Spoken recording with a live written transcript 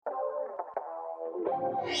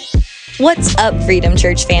What's up, Freedom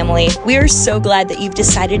Church family? We are so glad that you've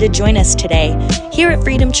decided to join us today. Here at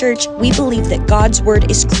Freedom Church, we believe that God's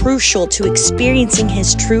Word is crucial to experiencing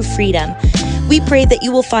His true freedom. We pray that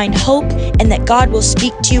you will find hope and that God will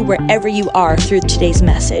speak to you wherever you are through today's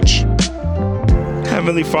message.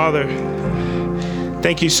 Heavenly Father,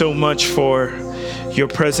 thank you so much for your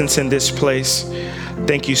presence in this place.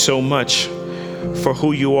 Thank you so much for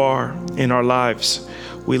who you are in our lives.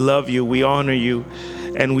 We love you, we honor you,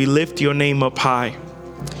 and we lift your name up high.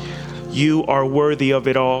 You are worthy of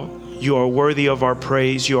it all. You are worthy of our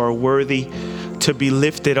praise. You are worthy to be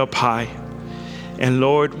lifted up high. And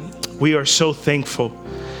Lord, we are so thankful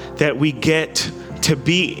that we get to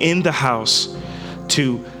be in the house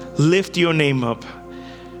to lift your name up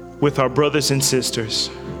with our brothers and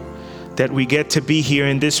sisters, that we get to be here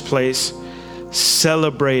in this place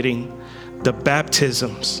celebrating the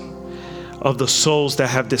baptisms of the souls that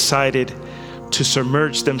have decided to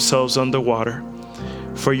submerge themselves underwater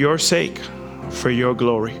for your sake, for your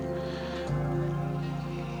glory.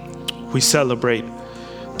 We celebrate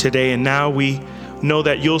today, and now we know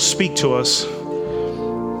that you'll speak to us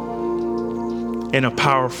in a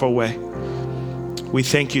powerful way. We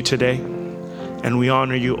thank you today, and we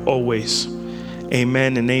honor you always.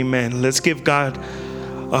 Amen and amen. Let's give God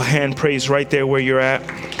a hand praise right there where you're at.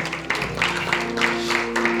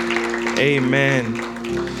 Amen.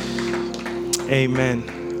 Amen.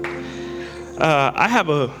 I have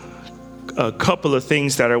a couple of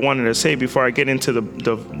things that I wanted to say before I get into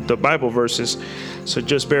the Bible verses, so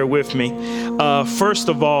just bear with me. First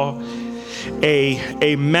of all,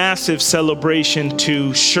 a massive celebration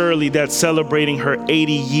to Shirley that's celebrating her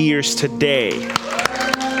 80 years today.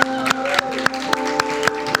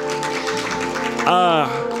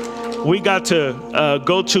 We got to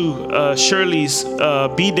go to Shirley's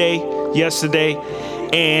B-Day yesterday,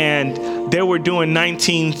 and they were doing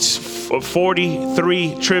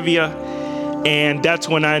 1943 trivia, and that's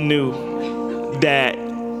when I knew that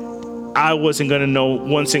I wasn't going to know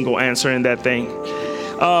one single answer in that thing.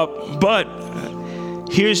 But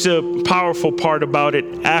here's the powerful part about it.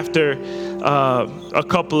 After a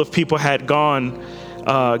couple of people had gone,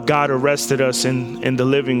 God arrested us in the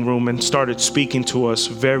living room and started speaking to us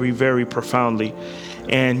very, very profoundly.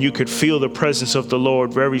 And you could feel the presence of the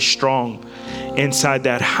Lord very strong inside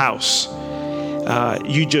that house.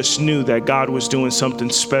 You just knew that God was doing something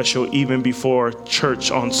special even before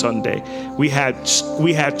church on Sunday. We had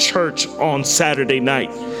church on Saturday night,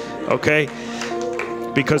 okay?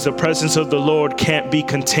 Because the presence of the Lord can't be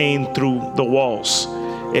contained through the walls.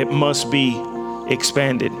 It must be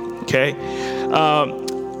expanded, okay?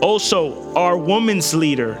 Also, our women's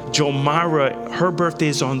leader, Jomara, her birthday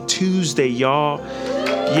is on Tuesday, y'all.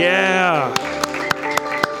 Yeah.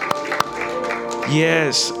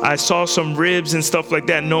 Yes, I saw some ribs and stuff like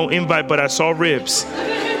that. No invite, but I saw ribs.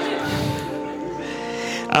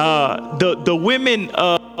 The women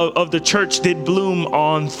of the church did bloom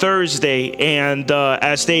on Thursday, and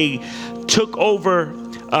as they took over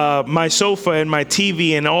my sofa and my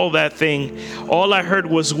TV and all that thing, all I heard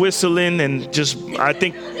was whistling and just, I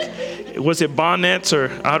think, was it bonnets or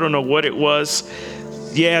I don't know what it was.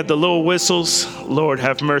 Yeah, the little whistles, Lord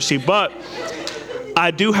have mercy. But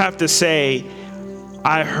I do have to say,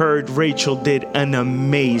 I heard Rachel did an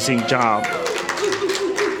amazing job.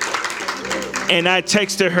 And I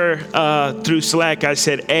texted her through Slack. I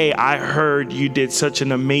said, hey, I heard you did such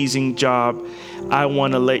an amazing job. I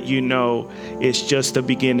want to let you know it's just the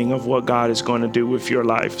beginning of what God is going to do with your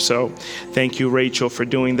life. So thank you, Rachel, for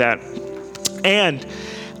doing that. And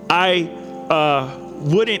I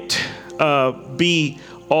wouldn't be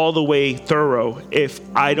all the way thorough if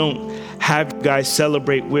I don't have you guys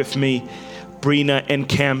celebrate with me Brina and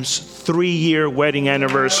Cam's 3-year wedding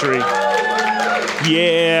anniversary.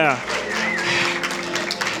 Yeah.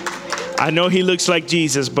 I know he looks like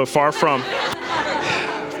Jesus, but far from.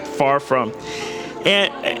 Far from.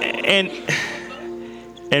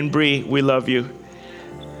 And Bree, we love you.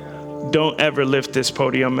 Don't ever lift this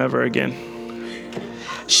podium ever again.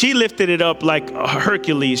 She lifted it up like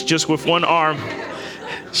Hercules, just with one arm.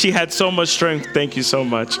 She had so much strength. Thank you so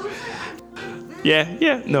much.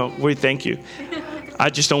 Yeah, no, we thank you. I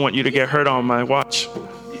just don't want you to get hurt on my watch.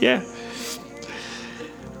 Yeah.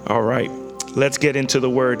 All right, let's get into the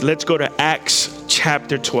word. Let's go to Acts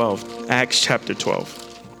chapter 12. Acts chapter 12.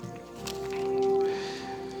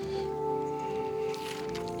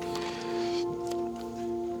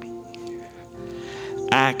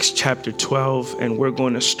 Acts chapter 12, and we're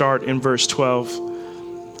going to start in verse 12.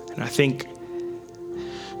 And I think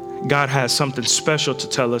God has something special to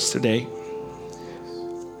tell us today.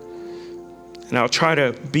 And I'll try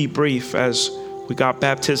to be brief as We got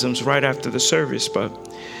baptisms right after the service, but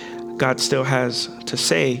God still has to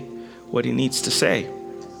say what he needs to say.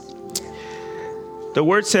 The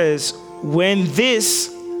word says, when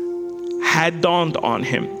this had dawned on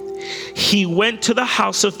him, he went to the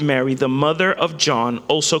house of Mary, the mother of John,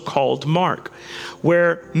 also called Mark,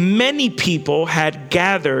 where many people had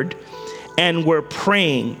gathered and were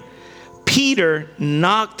praying. Peter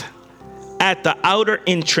knocked at the outer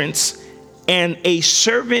entrance, and a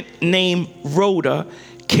servant named Rhoda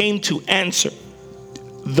came to answer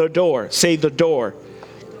the door. Say the door.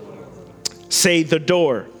 Say the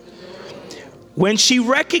door. When she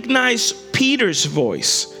recognized Peter's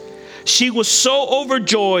voice, she was so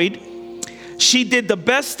overjoyed, she did the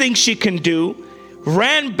best thing she can do,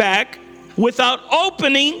 ran back without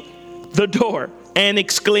opening the door and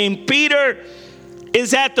exclaimed, Peter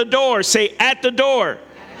is at the door. Say, at the door.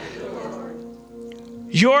 At the door.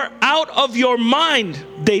 You're out of your mind,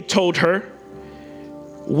 they told her.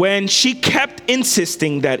 When she kept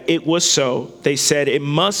insisting that it was so, they said it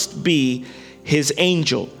must be his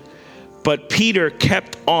angel. But Peter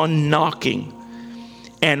kept on knocking.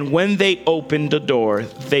 And when they opened the door,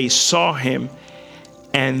 they saw him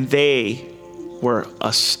and they were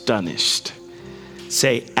astonished.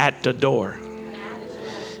 Say, at the door.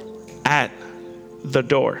 At the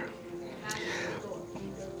door.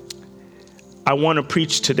 I want to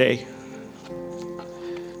preach today.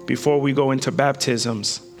 Before we go into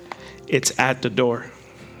baptisms, it's at the door.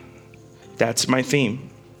 That's my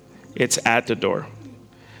theme. It's at the door.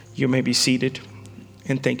 You may be seated.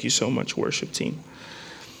 And thank you so much, worship team.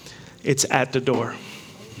 It's at the door.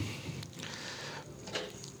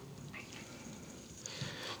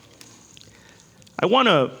 I want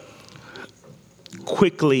to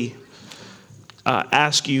quickly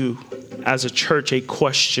ask you as a church a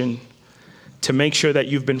question to make sure that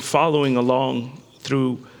you've been following along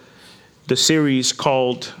through the series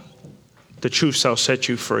called The Truth Shall Set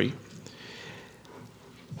You Free.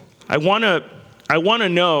 I want to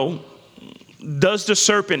know, does the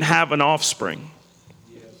serpent have an offspring?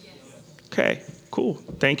 Yes. Okay, cool.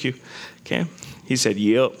 Thank you. Cam? He said,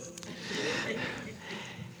 yep.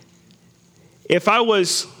 If I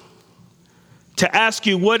was to ask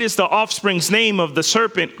you, what is the offspring's name of the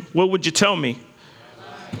serpent, what would you tell me?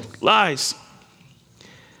 Lies.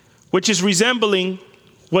 Which is resembling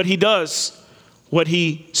what he does, what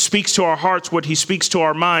he speaks to our hearts, what he speaks to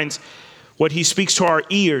our minds, what he speaks to our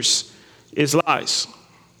ears is lies.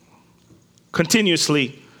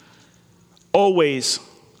 Continuously, always,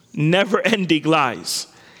 never-ending lies.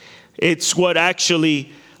 It's what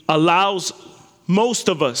actually allows most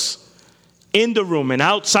of us in the room and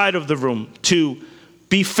outside of the room to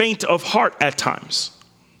be faint of heart at times.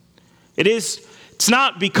 It's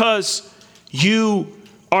not because you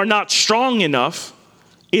are not strong enough.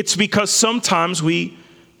 It's because sometimes we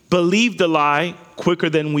believe the lie quicker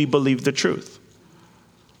than we believe the truth.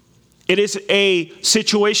 It is a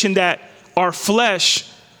situation that our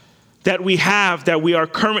flesh that we have, that we are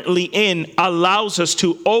currently in, allows us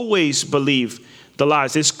to always believe the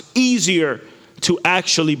lies. It's easier to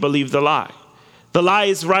actually believe the lie. The lie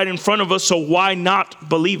is right in front of us, so why not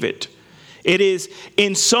believe it? It is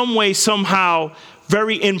in some way, somehow,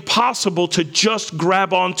 very impossible to just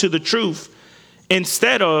grab onto the truth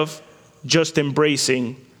instead of just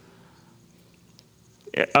embracing.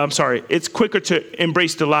 It's quicker to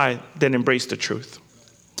embrace the lie than embrace the truth.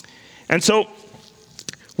 And so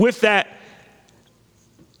with that,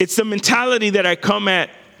 it's the mentality that I come at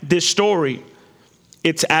this story.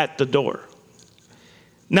 It's at the door.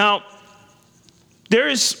 Now, there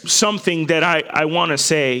is something that I want to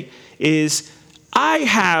say is I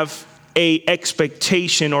have a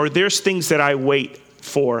expectation, or there's things that I wait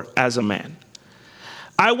for as a man.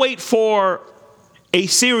 I wait for a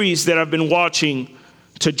series that I've been watching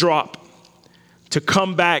to drop, to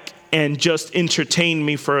come back and just entertain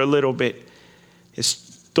me for a little bit.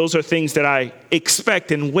 Those are things that I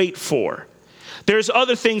expect and wait for. There's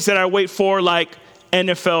other things that I wait for, like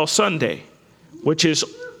NFL Sunday, which is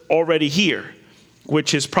already here,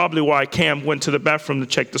 which is probably why Cam went to the bathroom to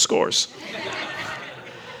check the scores.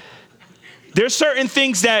 There's certain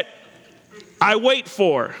things that I wait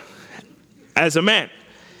for as a man,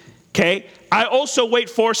 okay? I also wait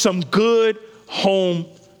for some good home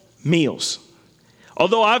meals.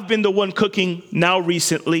 Although I've been the one cooking now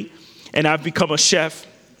recently, and I've become a chef,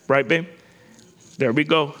 right, babe? There we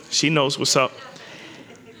go. She knows what's up.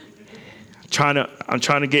 I'm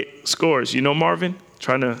trying to get scores. You know, Marvin?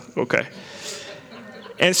 Okay.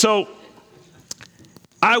 And so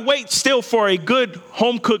I wait still for a good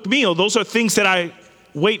home-cooked meal. Those are things that I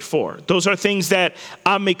wait for. Those are things that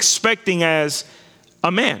I'm expecting as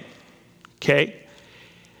a man. Okay?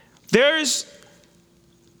 There's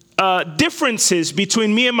differences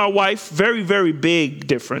between me and my wife, very, very big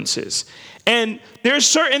differences. And there's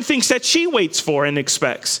certain things that she waits for and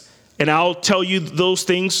expects. And I'll tell you those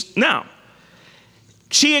things now.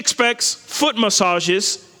 She expects foot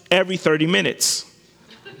massages every 30 minutes.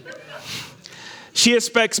 She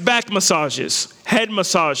expects back massages, head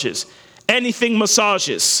massages, anything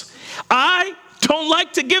massages. I don't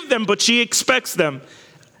like to give them, but she expects them.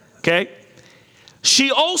 Okay?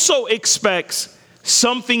 She also expects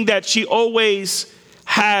something that she always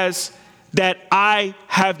has that I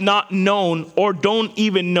have not known or don't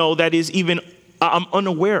even know, that is even I'm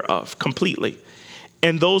unaware of completely.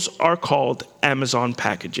 And those are called Amazon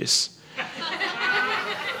packages.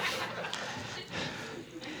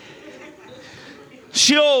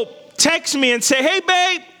 She'll text me and say, hey,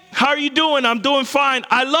 babe, how are you doing? I'm doing fine.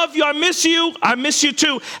 I love you. I miss you. I miss you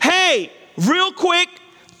too. Hey, real quick,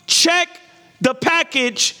 check the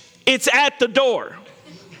package. It's at the door.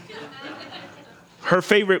 Her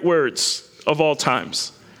favorite words of all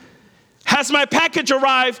times. Has my package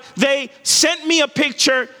arrived? They sent me a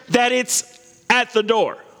picture that it's at the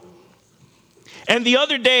door. And the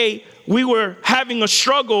other day, we were having a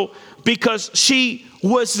struggle because she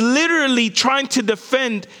was literally trying to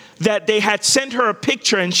defend that they had sent her a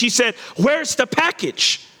picture. And she said, where's the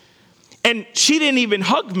package? And she didn't even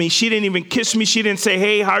hug me. She didn't even kiss me. She didn't say,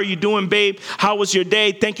 hey, how are you doing, babe? How was your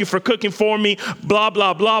day? Thank you for cooking for me. Blah,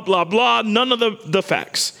 blah, blah, blah, blah. None of the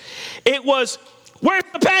facts. It was, where's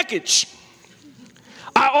the package?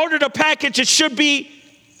 I ordered a package. It should be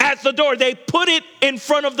at the door. They put it in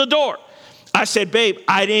front of the door. I said, babe,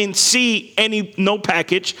 I didn't see no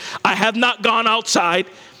package. I have not gone outside.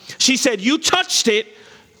 She said, you touched it.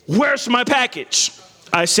 Where's my package?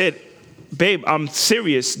 I said, babe, I'm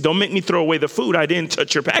serious. Don't make me throw away the food. I didn't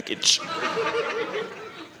touch your package.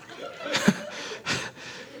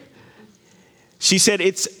 She said,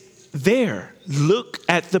 it's there. Look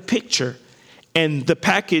at the picture. And the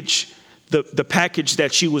package, the package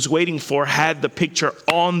that she was waiting for had the picture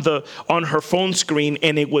on her phone screen,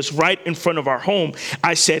 and it was right in front of our home.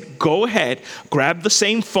 I said, go ahead, grab the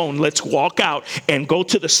same phone. Let's walk out and go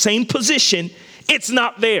to the same position. It's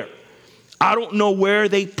not there. I don't know where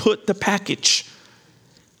they put the package.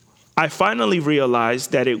 I finally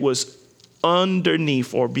realized that it was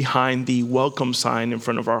underneath or behind the welcome sign in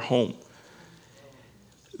front of our home.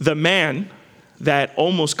 The man that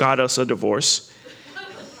almost got us a divorce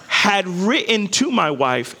had written to my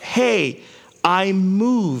wife, hey, I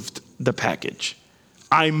moved the package.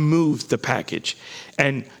 I moved the package.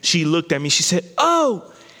 And she looked at me. She said,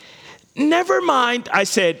 oh, never mind. I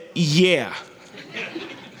said, yeah.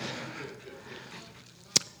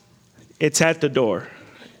 It's at the door.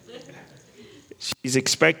 She's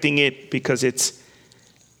expecting it because it's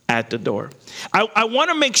at the door. I want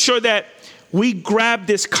to make sure that we grab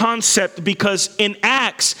this concept because in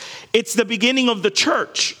Acts, it's the beginning of the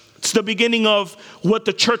church. It's the beginning of what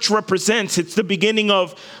the church represents. It's the beginning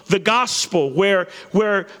of the gospel where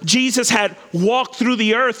Jesus had walked through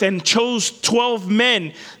the earth and chose 12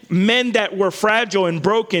 men that were fragile and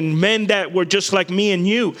broken, men that were just like me and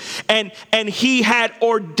you. And he had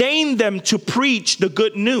ordained them to preach the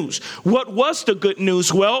good news. What was the good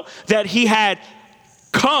news? Well, that he had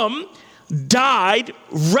come, died,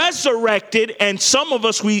 resurrected, and some of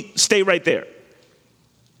us, we stay right there.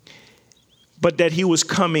 But that he was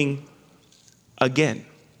coming again.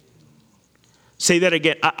 Say that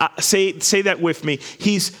again. Say that with me.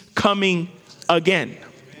 He's coming again.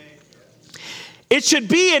 It should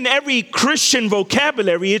be in every Christian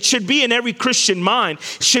vocabulary. It should be in every Christian mind.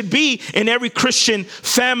 It should be in every Christian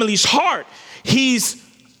family's heart. He's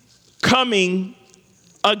coming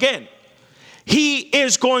again. He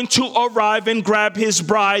is going to arrive and grab his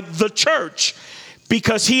bride, the church,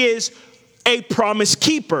 because he is a promise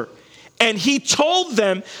keeper. And he told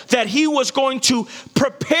them that he was going to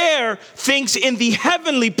prepare things in the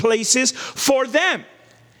heavenly places for them.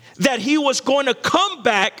 That he was going to come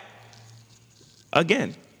back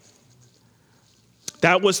again.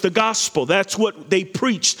 That was the gospel. That's what they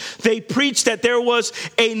preached. They preached that there was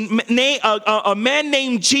a man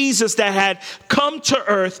named Jesus that had come to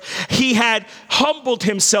earth. He had humbled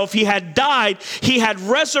himself. He had died. He had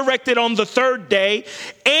resurrected on the third day.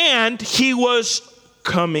 And he was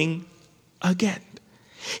coming again.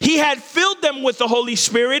 He had filled them with the Holy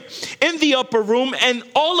Spirit in the upper room, and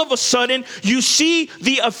all of a sudden you see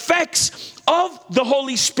the effects of the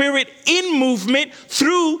Holy Spirit in movement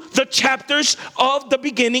through the chapters of the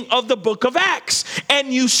beginning of the book of Acts.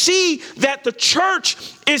 And you see that the church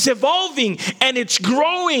is evolving and it's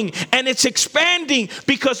growing and it's expanding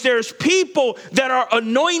because there's people that are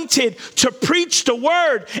anointed to preach the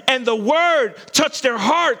word, and the word touched their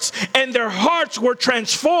hearts and their hearts were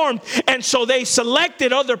transformed. And so they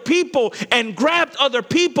selected other people and grabbed other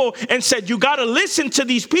people and said, you got to listen to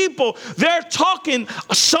these people. They're talking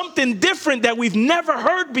something different that we've never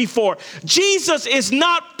heard before. Jesus is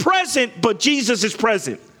not present, but Jesus is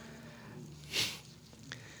present.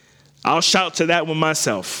 I'll shout to that one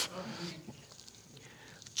myself.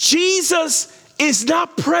 Jesus is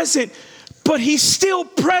not present, but he's still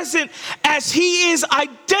present as he is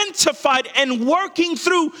identified and working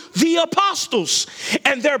through the apostles.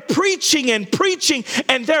 And they're preaching and preaching,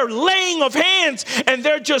 and they're laying of hands, and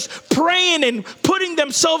they're just praying and putting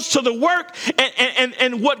themselves to the work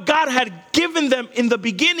and what God had given them in the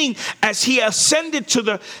beginning as he ascended to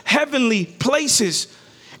the heavenly places.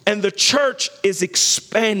 And the church is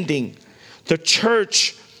expanding. The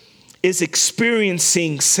church is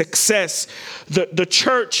experiencing success. The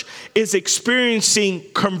church is experiencing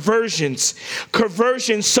conversions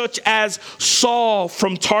such as Saul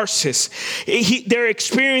from Tarsus. They're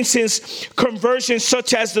experiencing conversions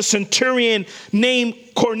such as the centurion named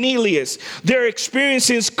Cornelius. They're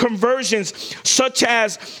experiencing conversions such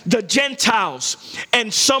as the Gentiles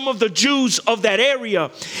and some of the Jews of that area.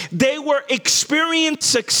 They were experiencing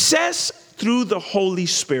success through the Holy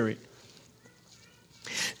Spirit.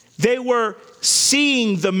 They were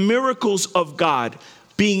seeing the miracles of God,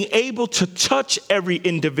 being able to touch every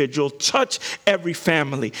individual, touch every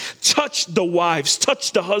family, touch the wives,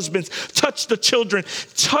 touch the husbands, touch the children,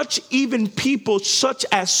 touch even people such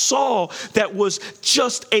as Saul, that was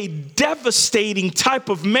just a devastating type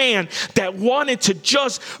of man that wanted to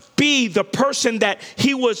just be the person that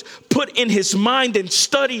he was put in his mind and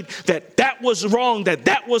studied, that was wrong,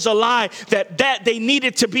 that was a lie, that they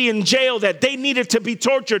needed to be in jail, that they needed to be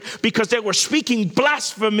tortured because they were speaking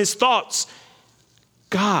blasphemous thoughts.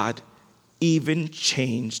 God even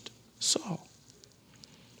changed Saul.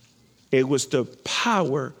 It was the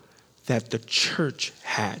power that the church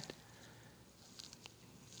had.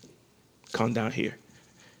 Come down here.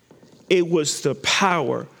 It was the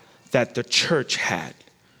power that the church had.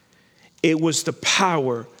 It was the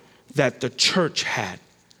power that the church had.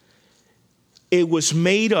 It was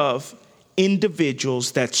made of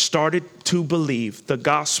individuals that started to believe the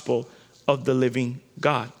gospel of the living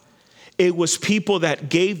God. It was people that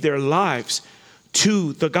gave their lives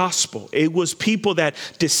to the gospel. It was people that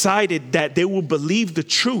decided that they will believe the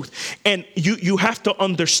truth. And you have to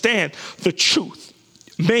understand, the truth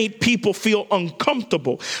made people feel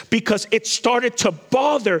uncomfortable because it started to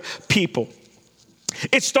bother people.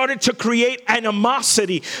 It started to create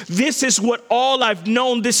animosity. This is what all I've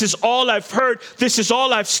known. This is all I've heard. This is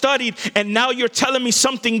all I've studied. And now you're telling me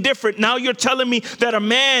something different. Now you're telling me that a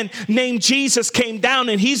man named Jesus came down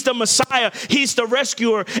and he's the Messiah. He's the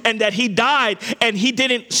rescuer, and that he died and he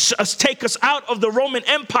didn't take us out of the Roman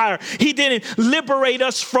Empire. He didn't liberate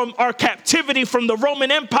us from our captivity from the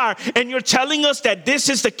Roman Empire. And you're telling us that this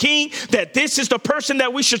is the king, that this is the person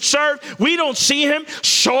that we should serve. We don't see him.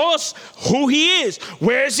 Show us who he is.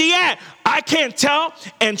 Where is he at? I can't tell.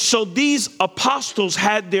 And so these apostles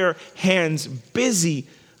had their hands busy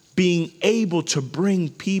being able to bring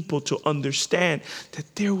people to understand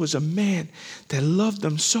that there was a man that loved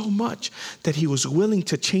them so much that he was willing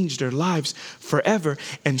to change their lives forever.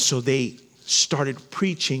 And so they started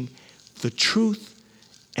preaching the truth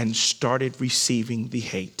and started receiving the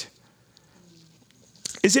hate.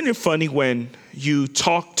 Isn't it funny when you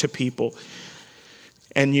talk to people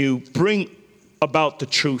and you bring about the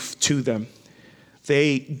truth to them,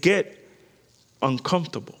 they get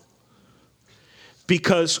uncomfortable?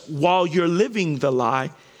 Because while you're living the lie,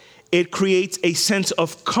 it creates a sense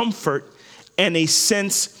of comfort and a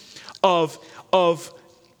sense of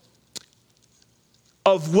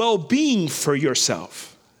well-being for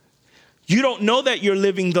yourself. You don't know that you're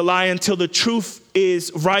living the lie until the truth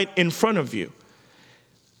is right in front of you.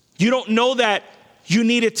 You don't know that you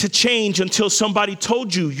needed to change until somebody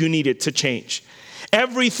told you you needed to change.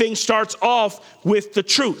 Everything starts off with the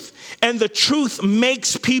truth, and the truth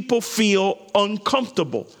makes people feel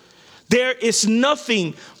uncomfortable. There is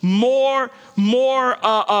nothing more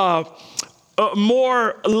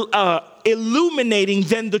illuminating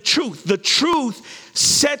than the truth. The truth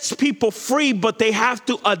sets people free, but they have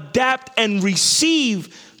to adapt and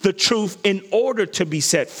receive the truth in order to be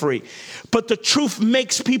set free. But the truth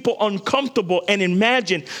makes people uncomfortable. And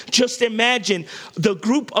just imagine the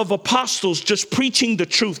group of apostles just preaching the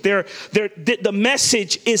truth. The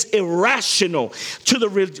message is irrational to the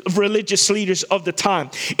religious leaders of the time.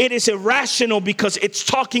 It is irrational because it's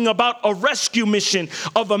talking about a rescue mission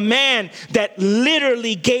of a man that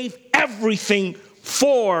literally gave everything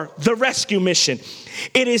for the rescue mission.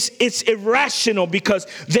 It's irrational because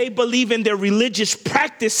they believe in their religious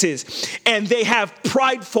practices and they have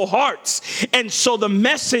prideful hearts. And so the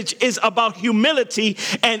message is about humility,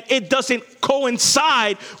 and it doesn't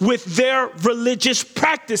coincide with their religious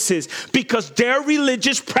practices because their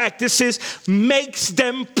religious practices makes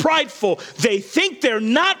them prideful. They think they're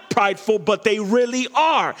not prideful, but they really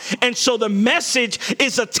are. And so the message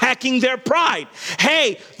is attacking their pride.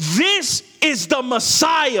 Hey, this is the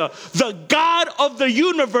Messiah, the God of the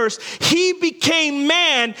universe. He became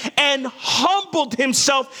man and humbled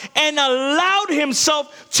himself and allowed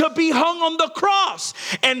himself to be hung on the cross.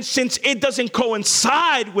 And since it doesn't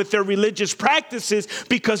coincide with their religious practices,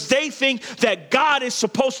 because they think that God is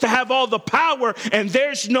supposed to have all the power, and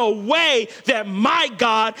there's no way that my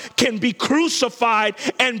God can be crucified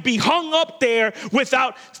and be hung up there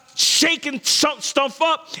without shaking stuff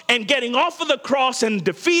up and getting off of the cross and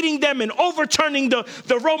defeating them and overturning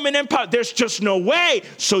the Roman Empire. There's just no way.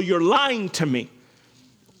 So you're lying to me.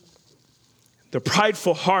 The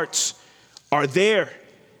prideful hearts are there.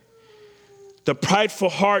 The prideful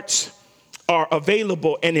hearts are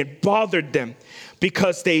available, and it bothered them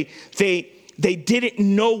because they didn't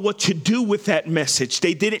know what to do with that message.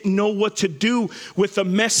 They didn't know what to do with the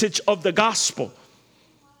message of the gospel.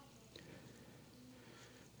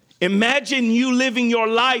 Imagine you living your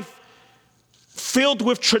life filled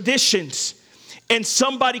with traditions and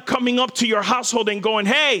somebody coming up to your household and going,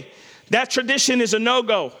 hey, that tradition is a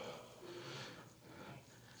no-go.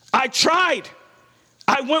 I tried.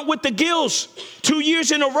 I went with the Gills 2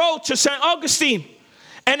 years in a row to St. Augustine.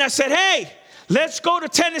 And I said, hey, let's go to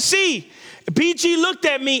Tennessee. BG looked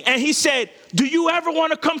at me and he said, do you ever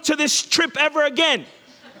want to come to this trip ever again?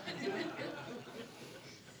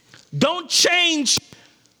 Don't change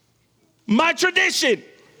my tradition.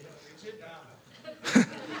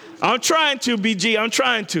 I'm trying to, BG. I'm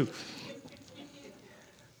trying to.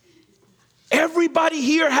 Everybody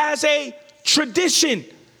here has a tradition.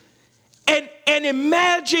 And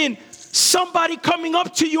imagine somebody coming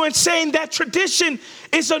up to you and saying that tradition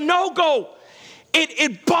is a no-go.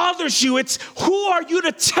 It bothers you. It's, who are you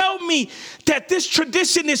to tell me that this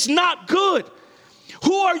tradition is not good?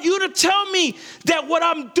 Who are you to tell me that what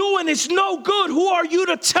I'm doing is no good? Who are you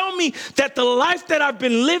to tell me that the life that I've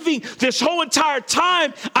been living this whole entire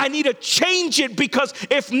time, I need to change it, because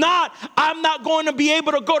if not, I'm not going to be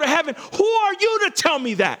able to go to heaven? Who are you to tell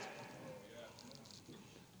me that?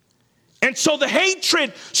 And so the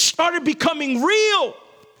hatred started becoming real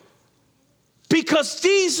because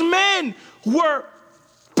these men were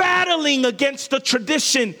battling against the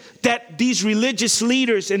tradition that these religious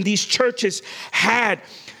leaders and these churches had.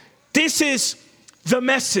 This is the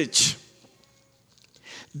message.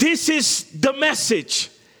 This is the message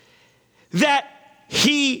that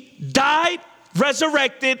he died,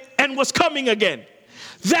 resurrected, and was coming again.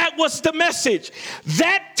 That was the message.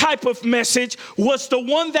 That type of message was the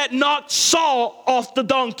one that knocked Saul off the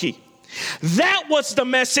donkey. That was the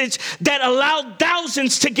message that allowed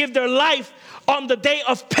thousands to give their life on the day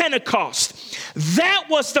of Pentecost. That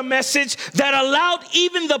was the message that allowed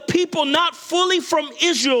even the people not fully from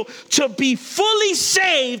Israel to be fully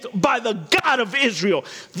saved by the God of Israel.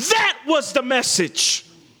 That was the message.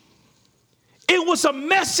 It was a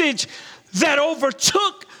message that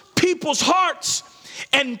overtook people's hearts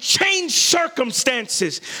and changed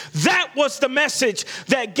circumstances. That was the message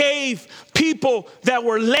that gave people that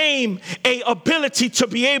were lame a ability to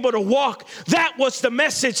be able to walk. That was the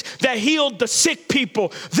message that healed the sick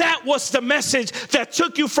people. That was the message that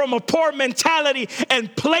took you from a poor mentality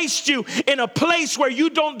and placed you in a place where you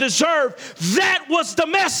don't deserve. That was the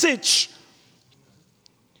message.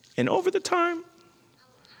 And over the time,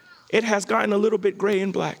 it has gotten a little bit gray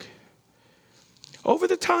and black. Over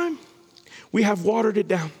the time, we have watered it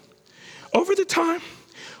down. Over the time,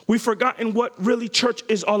 we've forgotten what really church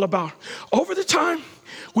is all about. Over the time,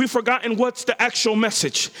 we've forgotten what's the actual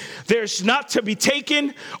message. There's not to be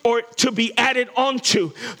taken or to be added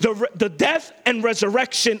onto. The death and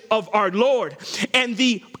resurrection of our Lord and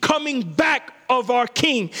the coming back of our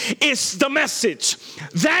King is the message.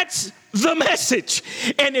 That's the message.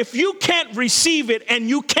 And if you can't receive it and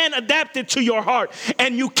you can't adapt it to your heart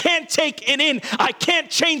and you can't take it in, I can't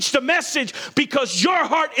change the message because your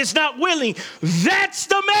heart is not willing. That's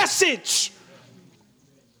the message.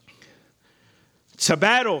 It's a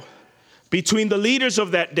battle between the leaders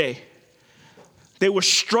of that day. They were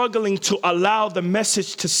struggling to allow the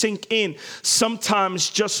message to sink in.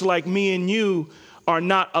 Sometimes, just like me and you are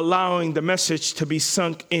not allowing the message to be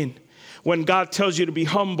sunk in. When God tells you to be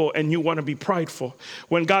humble and you want to be prideful.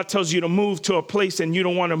 When God tells you to move to a place and you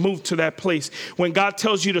don't want to move to that place. When God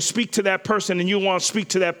tells you to speak to that person and you want to speak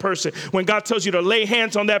to that person. When God tells you to lay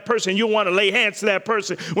hands on that person, you want to lay hands to that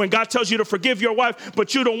person. When God tells you to forgive your wife,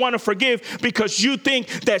 but you don't want to forgive because you think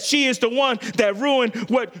that she is the one that ruined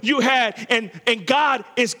what you had. And God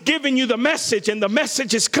is giving you the message, and the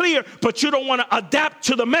message is clear, but you don't want to adapt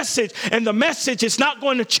to the message. And the message is not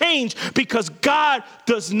going to change because God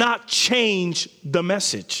does not change the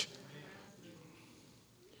message.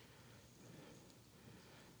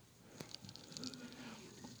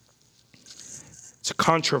 It's a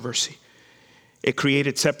controversy. It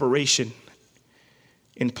created separation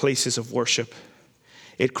in places of worship.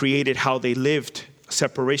 It created how they lived,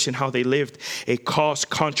 separation, how they lived. It caused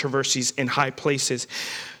controversies in high places.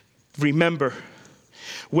 Remember,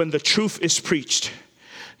 when the truth is preached,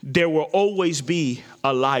 there will always be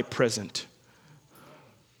a lie present.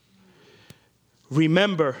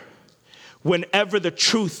 Remember, whenever the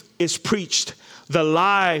truth is preached, the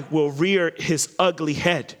lie will rear his ugly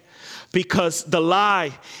head, because the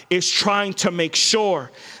lie is trying to make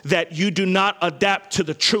sure that you do not adapt to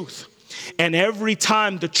the truth. And every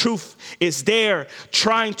time the truth is there,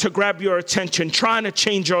 trying to grab your attention, trying to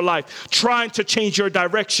change your life, trying to change your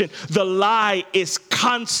direction, the lie is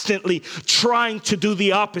constantly trying to do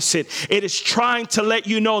the opposite. It is trying to let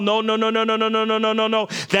you know, no.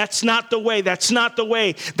 That's not the way. That's not the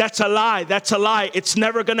way. That's a lie. That's a lie. It's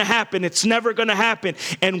never going to happen. It's never going to happen.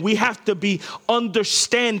 And we have to be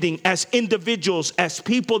understanding as individuals, as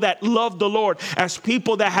people that love the Lord, as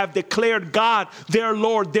people that have declared God their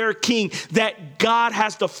Lord, their King, that God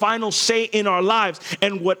has the final say in our lives.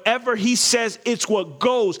 And whatever he says, it's what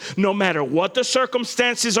goes. No matter what the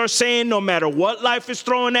circumstances are saying, no matter what life is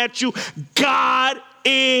throwing at you, God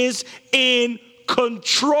is in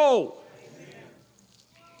control.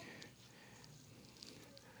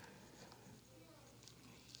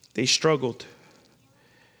 They struggled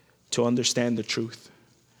to understand the truth.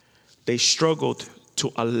 They struggled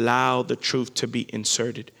to allow the truth to be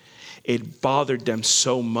inserted. It bothered them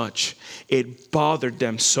so much. It bothered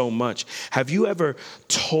them so much. Have you ever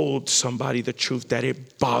told somebody the truth that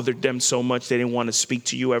it bothered them so much they didn't want to speak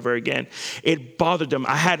to you ever again? It bothered them.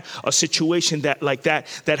 I had a situation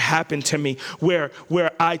that happened to me where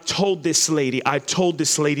I told this lady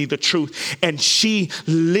the truth, and she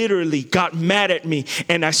literally got mad at me.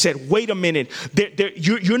 And I said, wait a minute,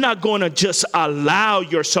 you're not going to just allow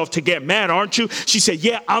yourself to get mad, aren't you? She said,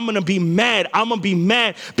 yeah, I'm going to be mad. I'm going to be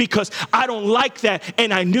mad because I don't like that.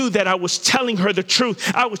 And I knew that I was telling her the truth.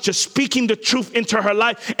 I was just speaking the truth into her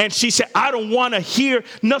life. And she said, I don't want to hear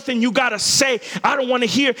nothing you got to say. I don't want to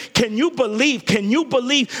hear. Can you believe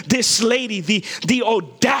this lady, the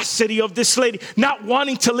audacity of this lady not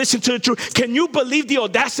wanting to listen to the truth? Can you believe the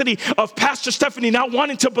audacity of Pastor Stephanie not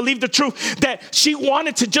wanting to believe the truth, that she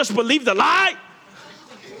wanted to just believe the lie?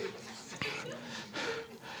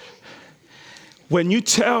 When you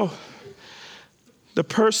tell the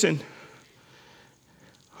person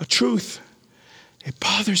a truth, it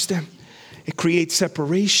bothers them. It creates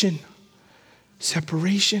separation.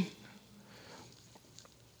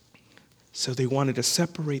 So they wanted to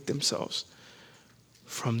separate themselves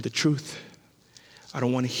from the truth. I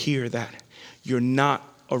don't want to hear that. You're not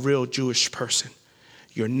a real Jewish person.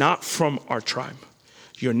 You're not from our tribe.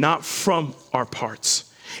 You're not from our parts.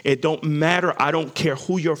 It don't matter. I don't care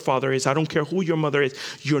who your father is. I don't care who your mother is.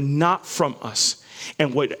 You're not from us.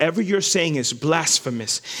 And whatever you're saying is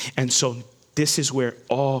blasphemous. And so this is where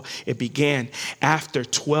all it began. After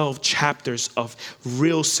 12 chapters of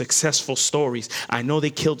real successful stories. I know they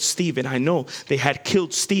killed Stephen. I know they had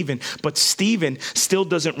killed Stephen. But Stephen still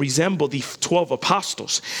doesn't resemble the 12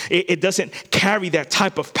 apostles. It doesn't carry that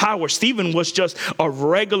type of power. Stephen was just a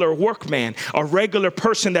regular workman, a regular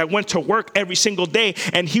person that went to work every single day.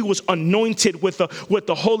 And he was anointed with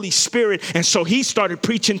the Holy Spirit. And so he started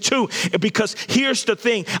preaching too. Because here's the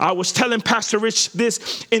thing. I was telling Pastor Rich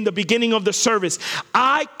this in the beginning of the service.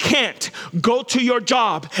 I can't go to your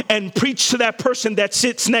job and preach to that person that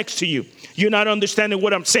sits next to you. You're not understanding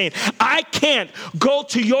what I'm saying. I can't go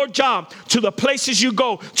to your job, to the places you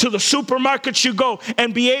go, to the supermarkets you go,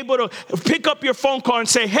 and be able to pick up your phone call and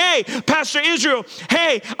say, hey, Pastor Israel,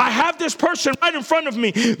 hey, I have this person right in front of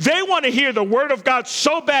me. They want to hear the word of God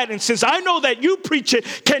so bad. And since I know that you preach it,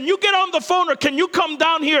 can you get on the phone or can you come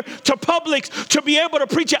down here to Publix to be able to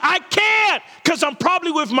preach it? I can't, because I'm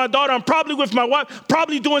probably with my daughter. I'm probably probably with my wife,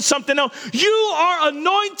 probably doing something else. You are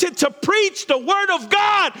anointed to preach the word of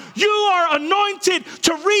God. You are anointed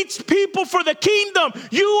to reach people for the kingdom.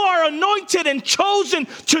 You are anointed and chosen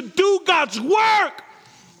to do God's work.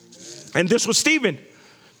 And this was Stephen.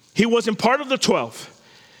 He wasn't part of the 12,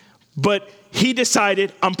 but he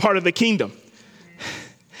decided, I'm part of the kingdom.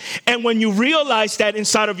 And when you realize that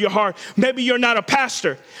inside of your heart, maybe you're not a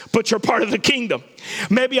pastor, but you're part of the kingdom.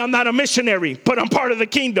 Maybe I'm not a missionary, but I'm part of the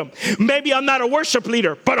kingdom. Maybe I'm not a worship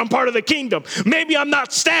leader, but I'm part of the kingdom. Maybe I'm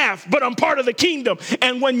not staff, but I'm part of the kingdom.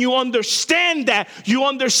 And when you understand that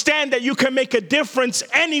you can make a difference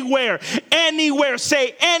anywhere. Anywhere.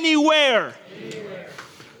 Say anywhere. Anywhere.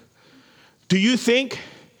 Do you think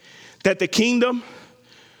that the kingdom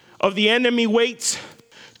of the enemy waits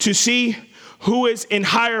to see who is in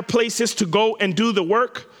higher places to go and do the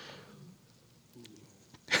work?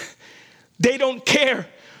 They don't care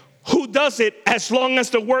who does it as long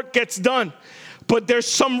as the work gets done. But there's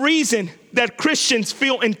some reason that Christians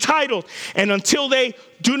feel entitled, and until they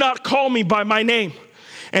do not call me by my name,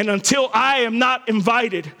 and until I am not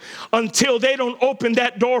invited, until they don't open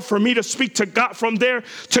that door for me to speak to God, from there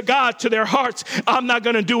to God, to their hearts, I'm not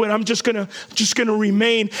going to do it. I'm just going to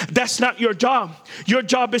remain. That's not your job. Your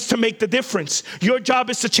job is to make the difference. Your job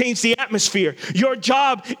is to change the atmosphere. Your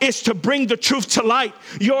job is to bring the truth to light.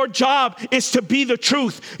 Your job is to be the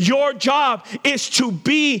truth. Your job is to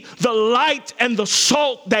be the light and the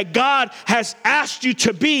salt that God has asked you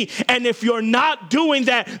to be. And if you're not doing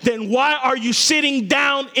that, then why are you sitting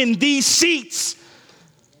down in these seats?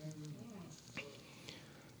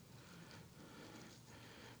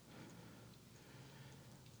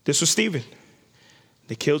 This was Stephen.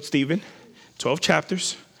 They killed Stephen, 12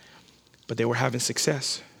 chapters, but they were having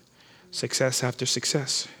success after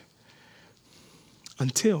success,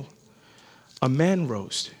 until a man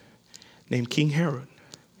rose named King Herod,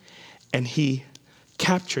 and he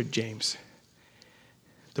captured James,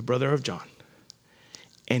 the brother of John,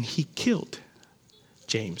 and he killed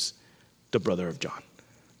James, the brother of John.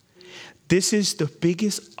 This is the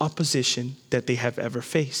biggest opposition that they have ever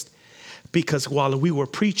faced, because while we were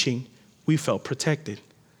preaching, we felt protected.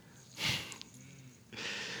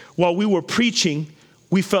 While we were preaching,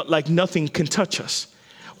 we felt like nothing can touch us.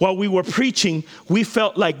 While we were preaching, we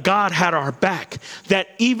felt like God had our back, that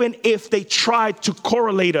even if they tried to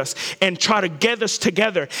correlate us and try to get us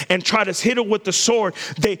together and try to hit it with the sword,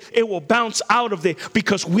 it will bounce out of there,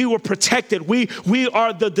 because we were protected. We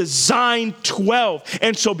are the designed 12.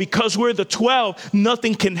 And so because we're the 12,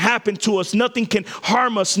 nothing can happen to us. Nothing can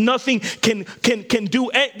harm us. Nothing can do,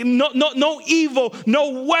 no evil,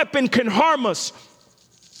 no weapon can harm us.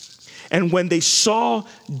 And when they saw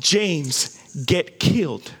James get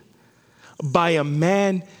killed by a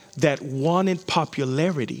man that wanted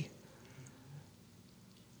popularity,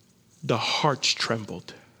 the hearts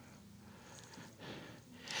trembled.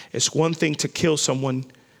 It's one thing to kill someone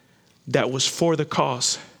that was for the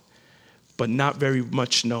cause, but not very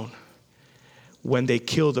much known. When they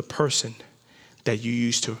killed a person that you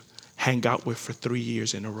used to hang out with for 3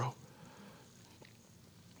 years in a row.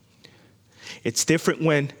 It's different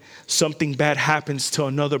when something bad happens to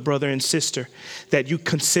another brother and sister that you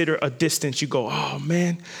consider a distance. You go, oh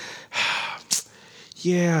man,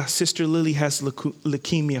 yeah, Sister Lily has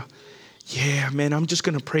leukemia. Yeah, man, I'm just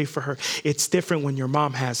going to pray for her. It's different when your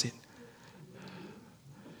mom has it.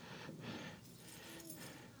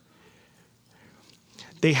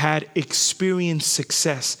 They had experienced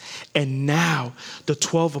success. And now the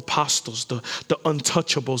 12 apostles, the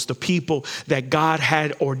untouchables, the people that God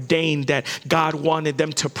had ordained, that God wanted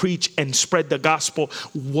them to preach and spread the gospel,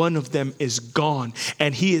 one of them is gone.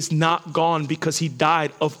 And he is not gone because he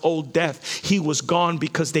died of old death. He was gone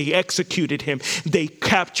because they executed him. They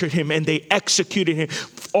captured him and they executed him,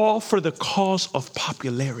 all for the cause of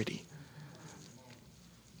popularity.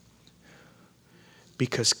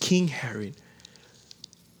 Because King Herod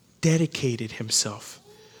dedicated himself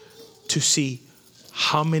to see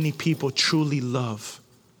how many people truly love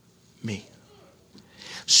me.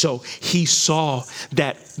 So he saw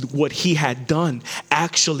that what he had done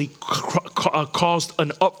actually caused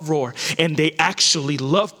an uproar, and they actually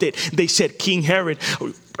loved it. They said, King Herod,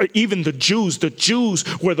 even the Jews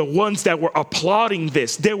were the ones that were applauding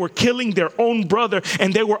this. They were killing their own brother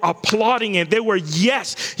and they were applauding it. They were,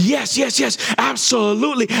 yes,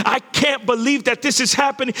 absolutely. I can't believe that this is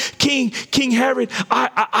happening. King Herod,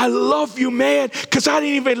 I love you, man, because I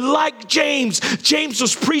didn't even like James. James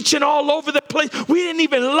was preaching all over the place. We didn't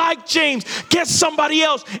even like James. Get somebody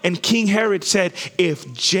else. And King Herod said,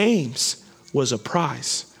 if James was a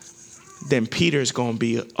prize, then Peter's going to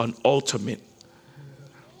be an ultimate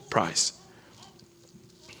prize.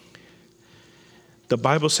 the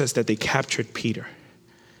Bible says that they captured Peter.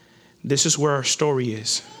 This is where our story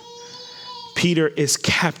is. Peter is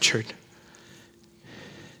captured.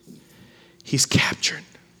 He's captured.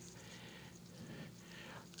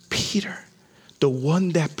 Peter, the one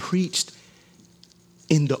that preached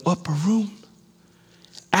in the upper room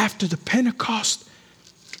after the Pentecost,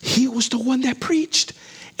 he was the one that preached.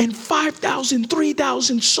 And 5,000,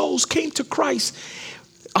 3,000 souls came to Christ.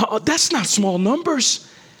 That's not small numbers.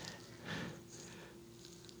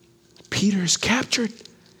 Peter is captured.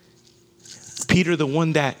 Peter, the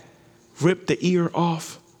one that ripped the ear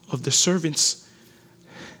off of the servants.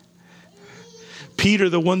 Peter,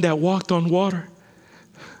 the one that walked on water.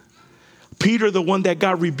 Peter, the one that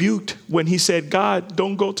got rebuked when he said, God,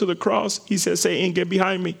 don't go to the cross. He said, Satan, get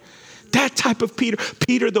behind me. That type of Peter.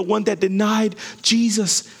 Peter, the one that denied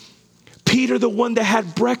Jesus. Peter, the one that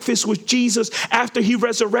had breakfast with Jesus after he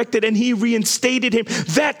resurrected and he reinstated him.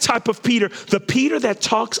 That type of Peter. The Peter that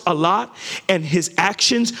talks a lot and his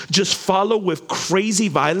actions just follow with crazy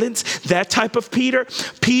violence. That type of Peter.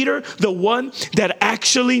 Peter, the one that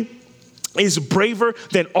actually is braver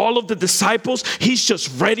than all of the disciples. He's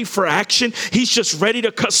just ready for action. He's just ready to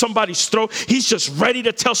cut somebody's throat. He's just ready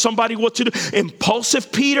to tell somebody what to do.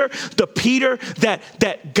 Impulsive Peter, the Peter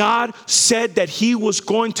that God said that he was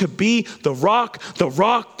going to be the rock, the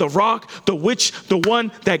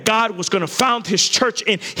one that God was going to found his church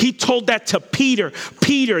in. He told that to Peter,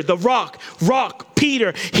 the rock,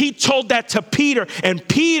 Peter. He told that to Peter, and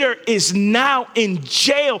Peter is now in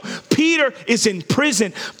jail. Peter is in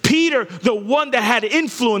prison. Peter, the one that had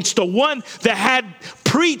influence, the one that had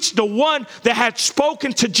preached, the one that had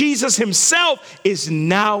spoken to Jesus himself, is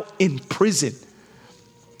now in prison.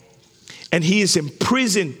 And he is in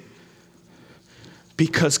prison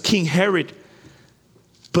because King Herod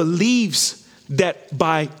believes that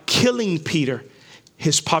by killing Peter,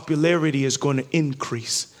 his popularity is going to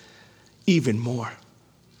increase even more.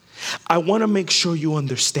 I want to make sure you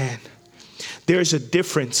understand there's a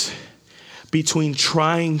difference between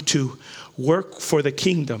trying to work for the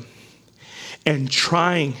kingdom and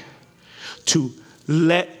trying to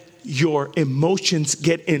let your emotions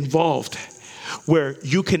get involved where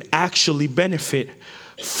you can actually benefit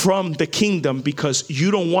from the kingdom because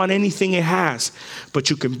you don't want anything it has, but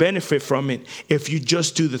you can benefit from it if you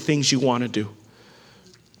just do the things you want to do.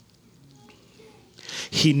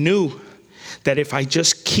 He knew that if I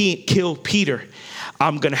just kill Peter,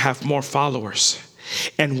 I'm going to have more followers.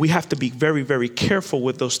 And we have to be very, very careful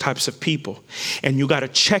with those types of people. And you got to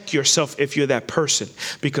check yourself if you're that person.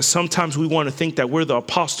 Because sometimes we want to think that we're the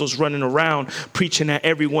apostles running around, preaching at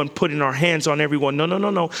everyone, putting our hands on everyone.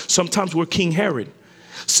 No. Sometimes we're King Herod.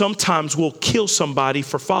 Sometimes we'll kill somebody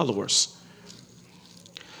for followers.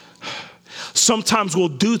 Sometimes we'll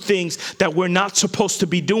do things that we're not supposed to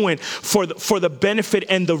be doing for the benefit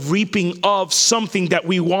and the reaping of something that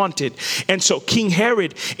we wanted. And so King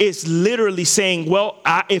Herod is literally saying, well,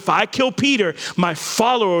 if I kill Peter, my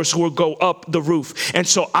followers will go up the roof. And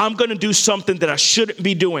so I'm going to do something that I shouldn't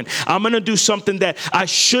be doing. I'm going to do something that I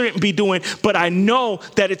shouldn't be doing, but I know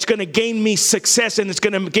that it's going to gain me success and it's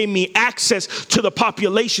going to gain me access to the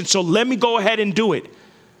population. So let me go ahead and do it.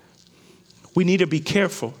 We need to be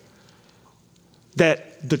careful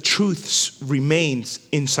that the truth remains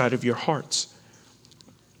inside of your hearts.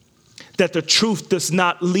 That the truth does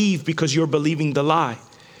not leave because you're believing the lie.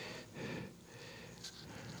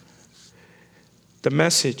 The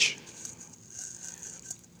message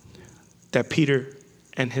that Peter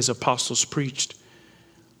and his apostles preached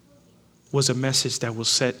was a message that will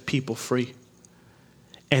set people free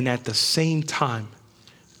and at the same time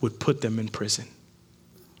would put them in prison.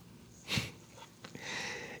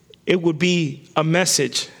 It would be a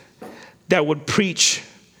message that would preach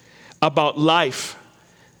about life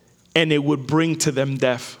and it would bring to them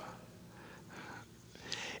death.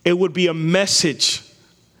 It would be a message.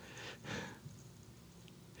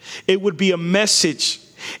 It would be a message,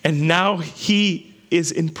 and now he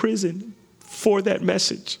is in prison for that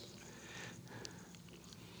message.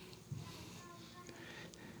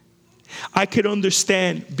 I could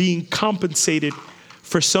understand being compensated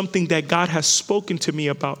for something that God has spoken to me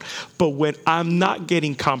about. But when I'm not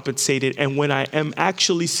getting compensated and when I am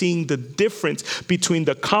actually seeing the difference between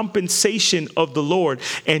the compensation of the Lord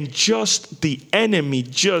and just the enemy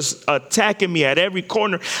just attacking me at every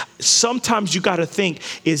corner, sometimes you got to think,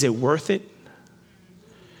 is it worth it?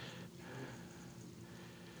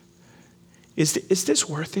 Is this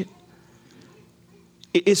worth it?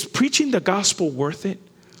 Is preaching the gospel worth it?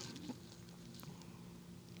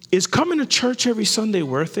 Is coming to church every Sunday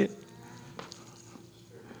worth it?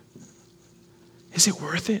 Is it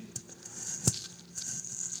worth it?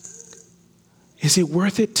 Is it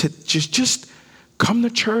worth it to just come to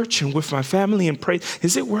church and with my family and pray?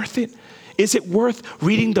 Is it worth it? Is it worth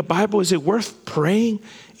reading the Bible? Is it worth praying?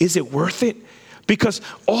 Is it worth it? Because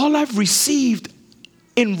all I've received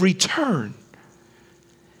in return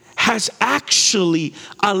has actually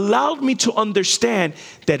allowed me to understand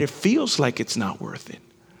that it feels like it's not worth it.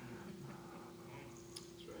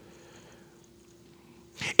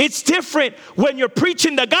 It's different when you're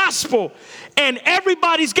preaching the gospel and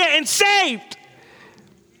everybody's getting saved.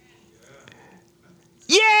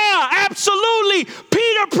 Yeah, absolutely.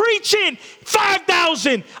 Peter preaching,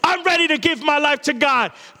 5,000. I'm ready to give my life to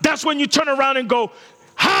God. That's when you turn around and go,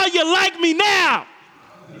 how you like me now?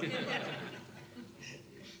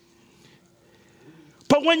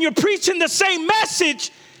 But when you're preaching the same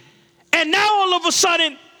message and now all of a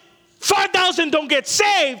sudden 5,000 don't get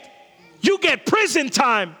saved, you get prison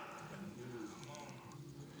time.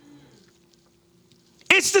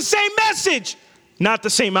 It's the same message, not the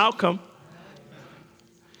same outcome.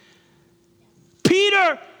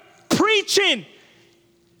 Peter preaching,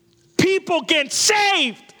 people get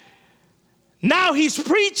saved. Now he's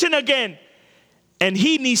preaching again, and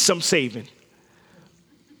he needs some saving.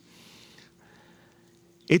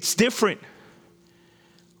 It's different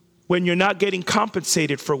when you're not getting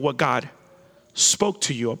compensated for what God spoke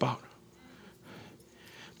to you about.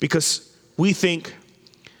 Because we think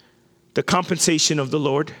the compensation of the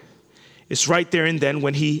Lord is right there and then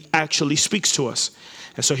when he actually speaks to us.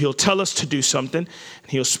 And so he'll tell us to do something,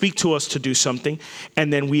 and he'll speak to us to do something,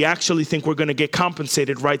 and then we actually think we're going to get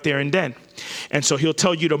compensated right there and then. And so he'll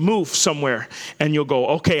tell you to move somewhere, and you'll go,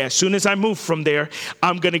 okay, as soon as I move from there,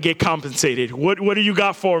 I'm going to get compensated. What do you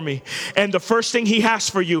got for me? And the first thing he has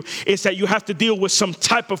for you is that you have to deal with some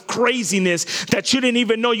type of craziness that you didn't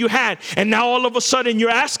even know you had. And now all of a sudden you're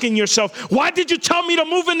asking yourself, why did you tell me to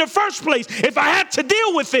move in the first place if I had to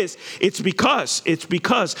deal with this? It's because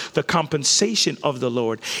the compensation of the Lord.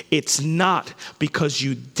 It's not because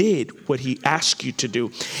you did what he asked you to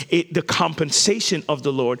do. The compensation of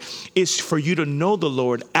the Lord is for you to know the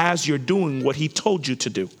Lord as you're doing what he told you to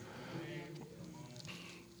do.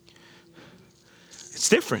 It's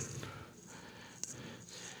different.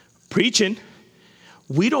 Preaching,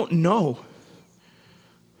 we don't know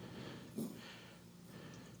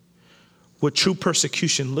what true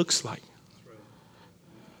persecution looks like.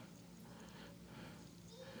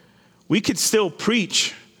 We could still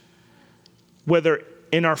preach, whether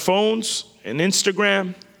in our phones, in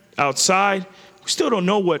Instagram, outside. We still don't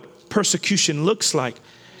know what persecution looks like.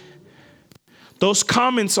 Those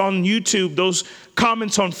comments on YouTube, those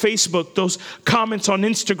comments on Facebook, those comments on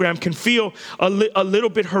Instagram can feel a little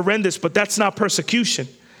bit horrendous, but that's not persecution.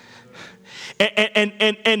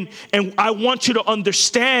 And I want you to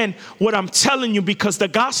understand what I'm telling you, because the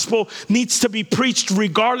gospel needs to be preached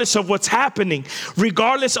regardless of what's happening,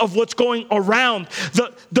 regardless of what's going around.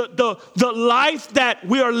 The life that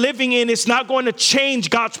we are living in is not going to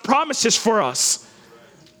change God's promises for us.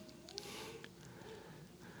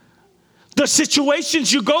 The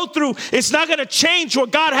situations you go through, it's not going to change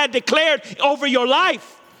what God had declared over your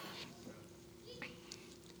life.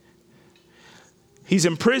 He's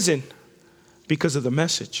in prison because of the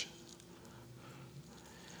message.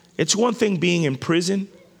 It's one thing being in prison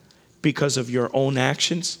because of your own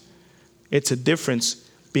actions. It's a difference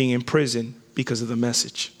being in prison because of the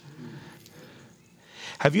message.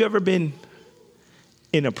 Have you ever been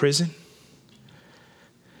in a prison?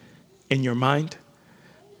 In your mind?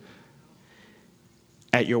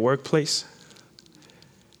 At your workplace?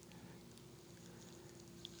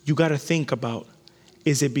 You got to think about,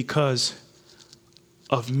 is it because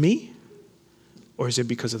of me? Or is it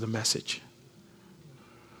because of the message?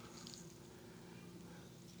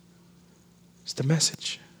 It's the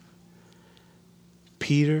message.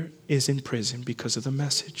 Peter is in prison because of the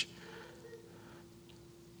message.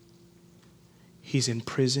 He's in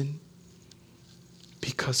prison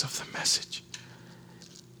because of the message.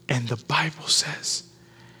 And the Bible says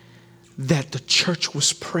that the church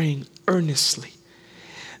was praying earnestly.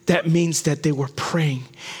 That means that they were praying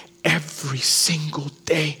every single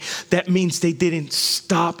day. That means they didn't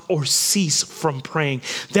stop or cease from praying.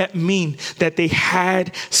 That means that they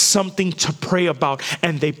had something to pray about,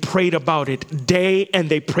 and they prayed about it day and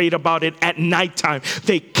they prayed about it at nighttime.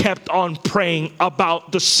 They kept on praying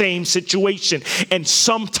about the same situation. And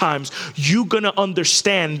sometimes you're going to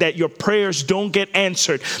understand that your prayers don't get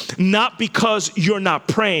answered, not because you're not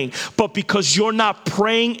praying, but because you're not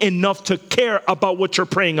praying enough to care about what you're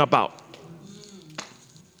praying about.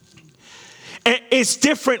 It's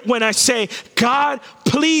different when I say, God,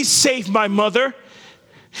 please save my mother.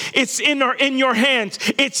 It's in your hands.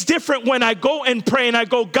 It's different when I go and pray and I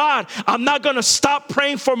go, God, I'm not going to stop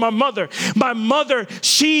praying for my mother. My mother,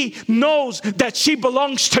 she knows that she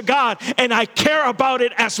belongs to God, and I care about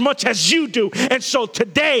it as much as you do. And so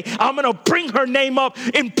today I'm going to bring her name up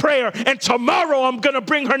in prayer, and tomorrow I'm going to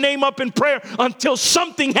bring her name up in prayer until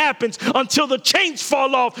something happens, until the chains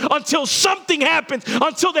fall off, until something happens,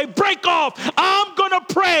 until they break off. I'm going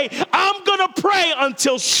to pray. I'm going to pray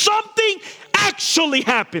until something actually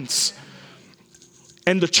happens.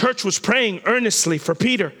 And the church was praying earnestly for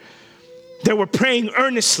Peter. They were praying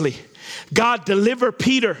earnestly. God, deliver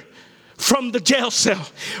Peter from the jail cell.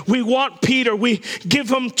 We want Peter. We give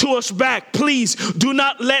him to us back. Please do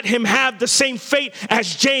not let him have the same fate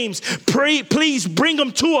as James. Pray, please bring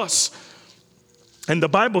him to us. And the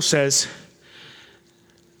Bible says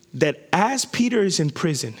that as Peter is in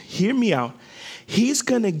prison, hear me out, he's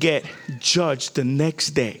going to get judged the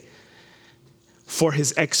next day for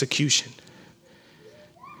his execution.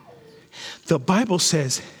 The Bible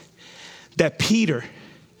says that Peter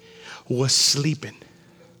was sleeping.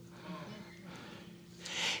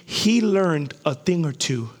 He learned a thing or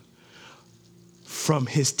two from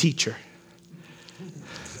his teacher.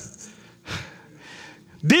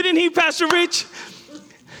 Didn't he, Pastor Rich?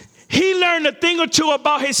 He learned a thing or two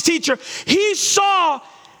about his teacher. He saw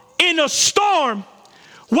in a storm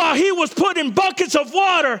while he was putting buckets of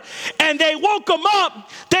water, and they woke him up.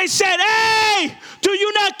 They said, hey, do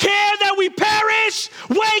you not care that we perish?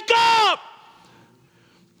 Wake up.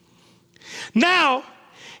 Now,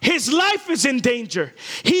 his life is in danger.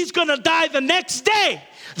 He's going to die the next day.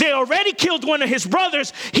 They already killed one of his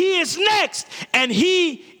brothers. He is next, and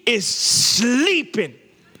he is sleeping.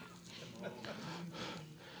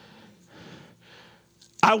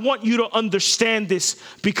 I want you to understand this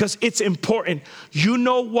because it's important. You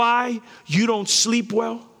know why you don't sleep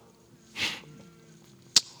well?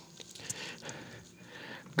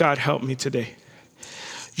 God help me today.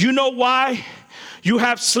 You know why you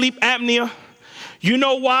have sleep apnea? You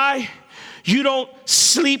know why you don't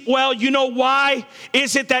sleep well? You know why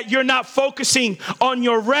is it that you're not focusing on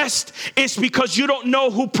your rest? It's because you don't know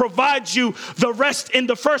who provides you the rest in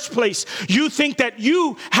the first place. You think that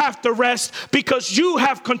you have to rest because you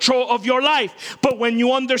have control of your life. But when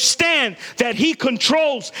you understand that he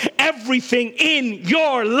controls everything in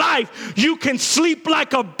your life, you can sleep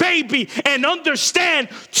like a baby and understand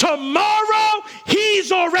tomorrow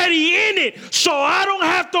he's already in it. So I don't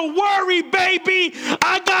have to worry, baby.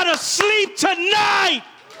 I gotta sleep tonight.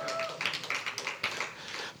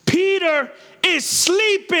 Peter is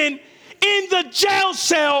sleeping in the jail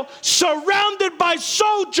cell surrounded by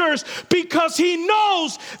soldiers because he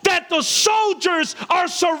knows that the soldiers are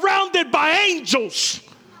surrounded by angels.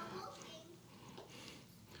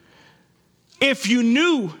 If you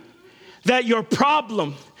knew that your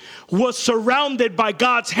problem was surrounded by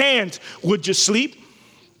God's hand, would you sleep?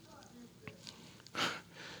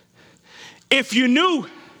 If you knew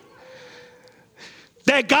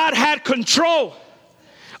that God had control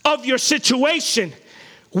of your situation,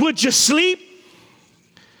 would you sleep?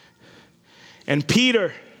 And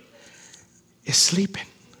Peter is sleeping.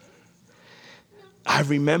 I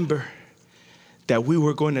remember that we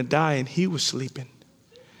were going to die and he was sleeping.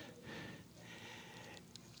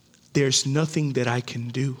 There's nothing that I can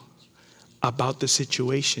do about the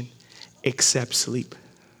situation except sleep.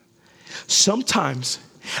 Sometimes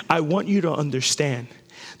I want you to understand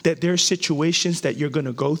that there are situations that you're going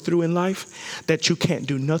to go through in life that you can't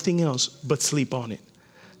do nothing else but sleep on it.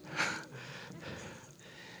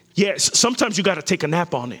 Yes, sometimes you got to take a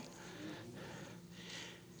nap on it.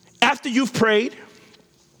 After you've prayed,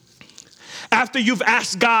 after you've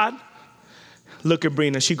asked God, look at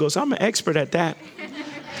Brina, she goes, I'm an expert at that.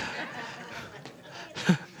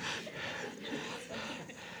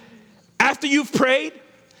 After you've prayed,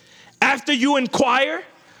 after you inquire,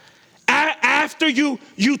 after you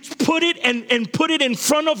put it and put it in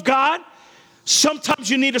front of God, sometimes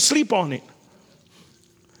you need to sleep on it.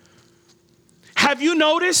 Have you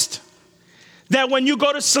noticed that when you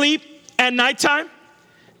go to sleep at nighttime,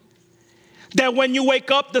 that when you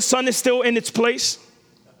wake up, the sun is still in its place?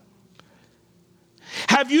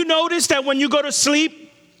 Have you noticed that when you go to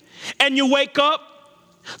sleep and you wake up,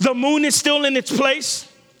 the moon is still in its place?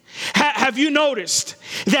 Have you noticed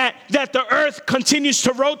that the earth continues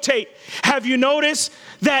to rotate? Have you noticed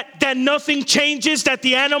that nothing changes, that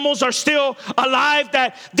the animals are still alive,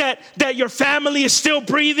 that your family is still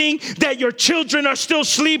breathing, that your children are still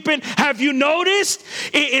sleeping? Have you noticed?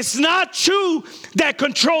 It's not you that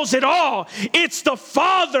controls it all. It's the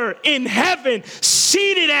Father in heaven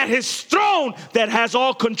seated at his throne that has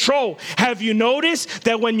all control. Have you noticed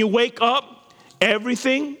that when you wake up,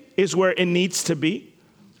 everything is where it needs to be,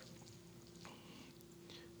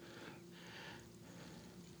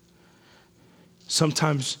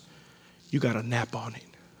 sometimes you got to nap on it.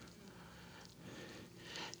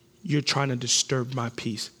 You're trying to disturb my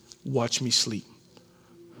peace. Watch me sleep.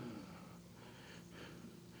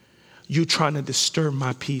 You're trying to disturb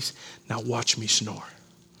my peace. Now watch me snore.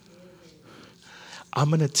 I'm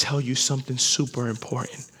going to tell you something super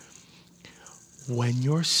important. When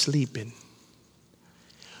you're sleeping,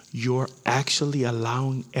 you're actually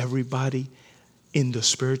allowing everybody in the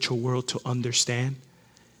spiritual world to understand,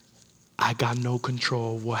 I got no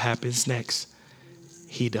control of what happens next.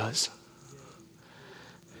 He does.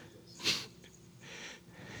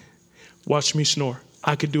 Watch me snore.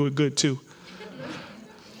 I could do it good too.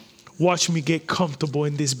 Watch me get comfortable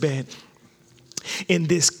in this bed, in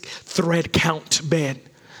this thread count bed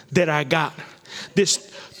that I got, this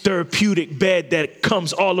therapeutic bed that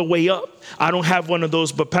comes all the way up. I don't have one of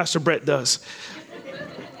those, but Pastor Brett does.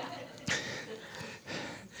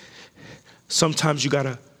 Sometimes you got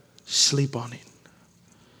to sleep on it.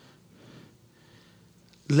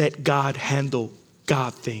 Let God handle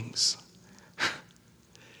God things.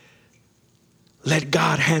 Let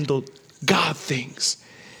God handle God things.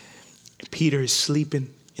 Peter is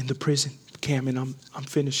sleeping in the prison. Cam, and I'm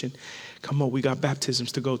finishing. Come on, we got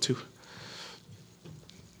baptisms to go to.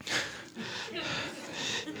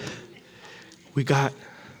 We got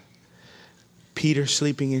Peter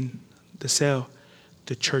sleeping in the cell.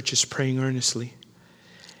 The church is praying earnestly.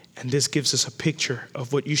 And this gives us a picture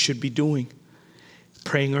of what you should be doing.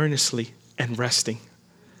 Praying earnestly and resting.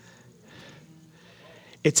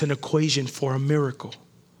 It's an equation for a miracle.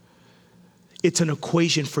 It's an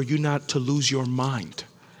equation for you not to lose your mind.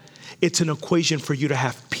 It's an equation for you to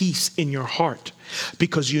have peace in your heart,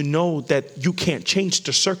 because you know that you can't change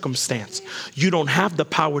the circumstance. You don't have the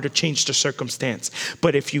power to change the circumstance.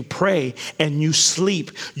 But if you pray and you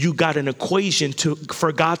sleep, you got an equation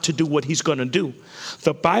for God to do what he's going to do.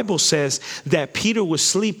 The Bible says that Peter was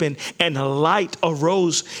sleeping and a light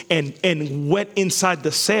arose and went inside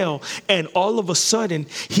the cell. And all of a sudden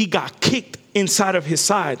he got kicked inside of his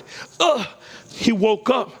side. He woke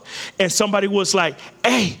up and somebody was like,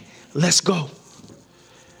 hey, let's go.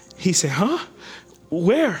 He said, huh?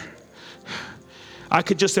 Where? I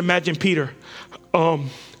could just imagine Peter.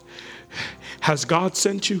 Has God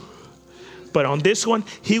sent you? But on this one,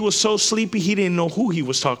 he was so sleepy, he didn't know who he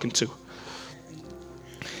was talking to.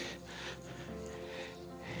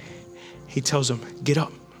 He tells him, get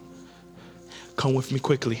up. Come with me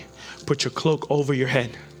quickly. Put your cloak over your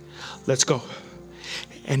head. Let's go.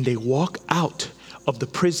 And they walk out of the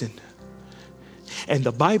prison. And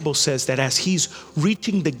the Bible says that as he's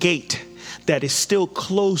reaching the gate that is still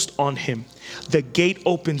closed on him, the gate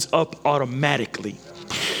opens up automatically.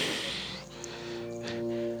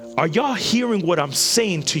 Are y'all hearing what I'm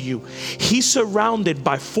saying to you? He's surrounded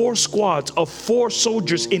by 4 squads of 4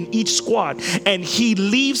 soldiers in each squad, and he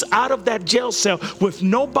leaves out of that jail cell with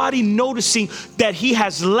nobody noticing that he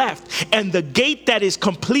has left, and the gate that is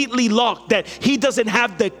completely locked, that he doesn't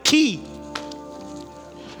have the key.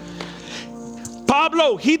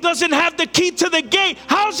 Pablo, he doesn't have the key to the gate.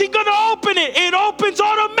 How's he going to open it? It opens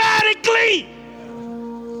automatically.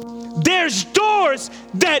 There's doors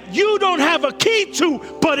that you don't have a key to,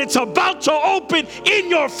 but it's about to open in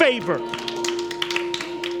your favor.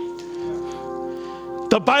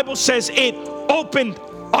 The Bible says it opened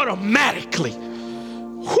automatically.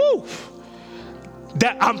 Whew.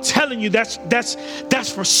 That I'm telling you,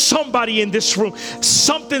 that's for somebody in this room.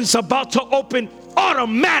 Something's about to open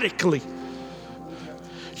automatically.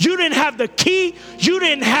 You didn't have the key. You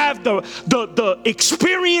didn't have the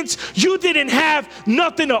experience. You didn't have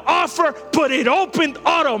nothing to offer, but it opened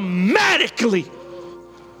automatically.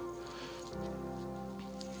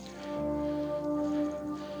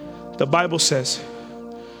 The Bible says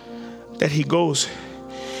that he goes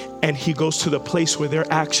to the place where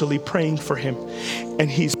they're actually praying for him, and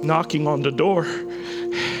he's knocking on the door.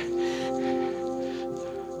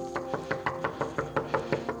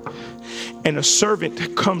 And a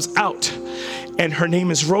servant comes out, and her name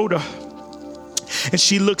is Rhoda. And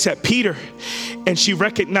she looks at Peter, and she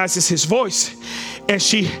recognizes his voice, and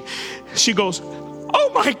she goes,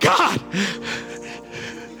 "Oh my God!"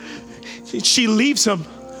 She leaves him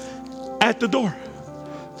at the door.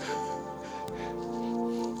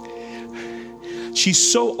 She's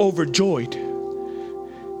so overjoyed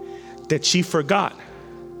that she forgot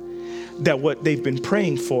that what they've been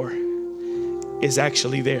praying for is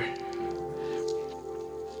actually there.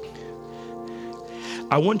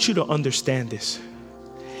 I want you to understand this.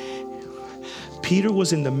 Peter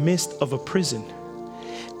was in the midst of a prison,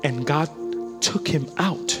 and God took him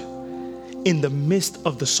out in the midst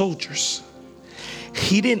of the soldiers.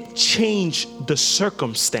 He didn't change the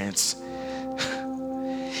circumstance.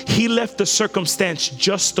 He left the circumstance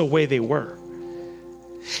just the way they were.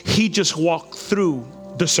 He just walked through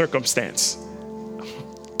the circumstance.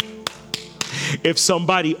 If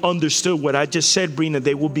somebody understood what I just said, Brina,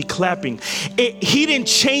 they will be clapping. He didn't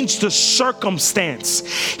change the circumstance.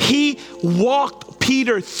 He walked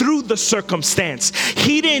Peter through the circumstance.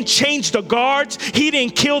 He didn't change the guards. He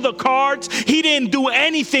didn't kill the guards. He didn't do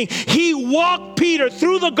anything. He walked Peter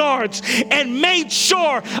through the guards and made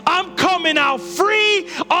sure I'm coming out free,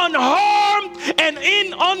 unharmed, and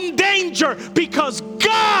unendangered, because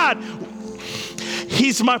God,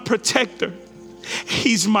 He's my protector.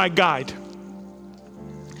 He's my guide.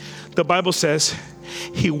 The Bible says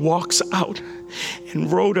he walks out, and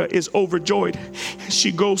Rhoda is overjoyed. And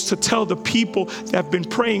she goes to tell the people that have been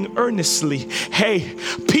praying earnestly, hey,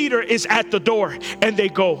 Peter is at the door. And they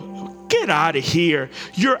go, get out of here.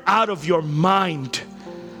 You're out of your mind.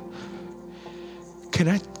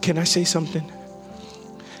 Can I say something?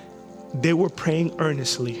 They were praying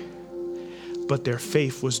earnestly, but their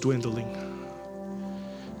faith was dwindling.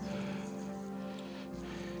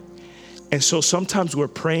 And so sometimes we're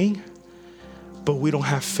praying, but we don't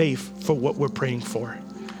have faith for what we're praying for.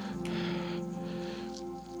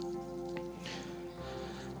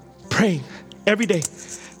 Praying every day.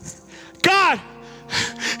 God,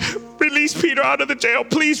 release Peter out of the jail.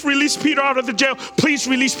 Please release Peter out of the jail. Please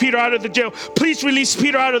release Peter out of the jail. Please release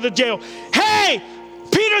Peter out of the jail. Hey,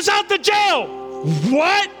 Peter's out the jail.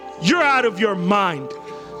 What? You're out of your mind.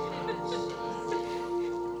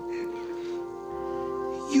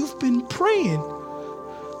 You've been praying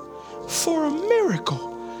for a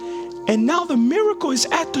miracle, and now the miracle is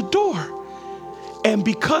at the door. And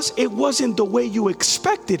because it wasn't the way you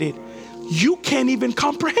expected it, you can't even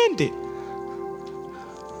comprehend it.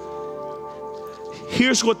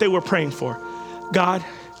 Here's what they were praying for. God,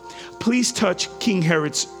 please touch King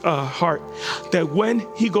Herod's heart, that when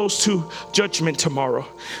he goes to judgment tomorrow,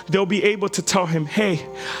 they'll be able to tell him, hey,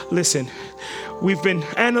 listen, we've been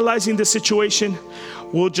analyzing the situation.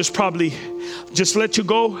 We'll just probably just let you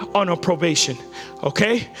go on a probation,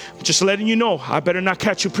 okay? Just letting you know, I better not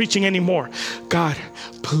catch you preaching anymore. God,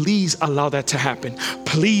 please allow that to happen.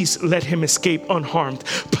 Please let him escape unharmed.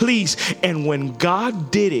 Please. And when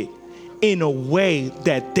God did it in a way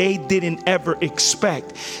that they didn't ever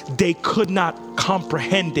expect, they could not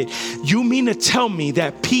comprehend it. You mean to tell me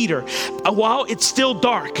that Peter, while it's still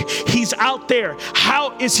dark, he's out there.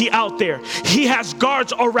 How is he out there? He has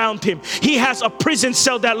guards around him. He has a prison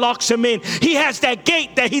cell that locks him in. He has that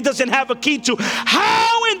gate that he doesn't have a key to.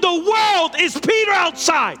 How in the world is Peter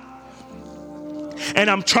outside?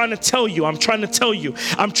 And I'm trying for you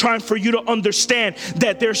to understand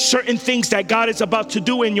that there's certain things that God is about to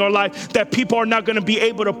do in your life that people are not going to be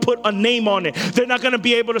able to put a name on it. They're not going to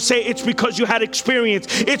be able to say it's because you had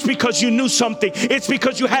experience. It's because you knew something. It's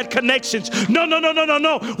because you had connections. No.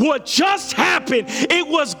 What just happened, it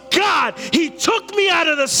was God. He took me out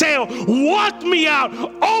of the cell, walked me out,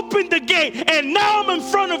 opened the gate, and now I'm in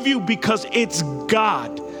front of you because it's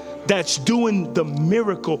God that's doing the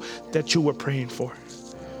miracle that you were praying for.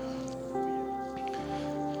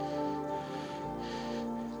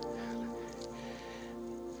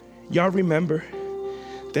 Y'all remember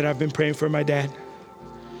that I've been praying for my dad?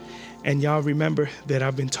 And y'all remember that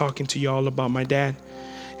I've been talking to y'all about my dad,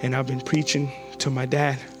 and I've been preaching to my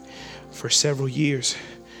dad for several years.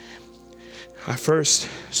 I first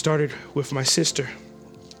started with my sister,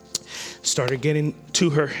 started getting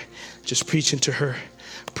to her, just preaching to her,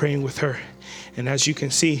 praying with her. And as you can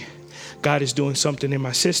see, God is doing something in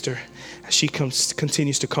my sister. She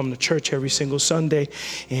continues to come to church every single Sunday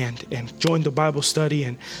and join the Bible study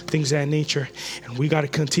and things of that nature. And we got to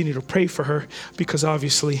continue to pray for her, because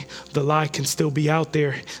obviously the lie can still be out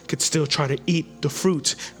there, could still try to eat the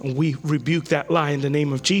fruit. And we rebuke that lie in the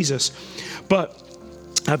name of Jesus. But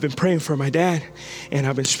I've been praying for my dad, and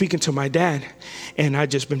I've been speaking to my dad, and I've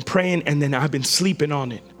just been praying, and then I've been sleeping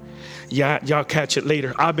on it. Yeah, y'all catch it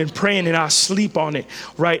later. I've been praying and I sleep on it,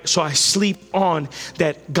 right? So I sleep on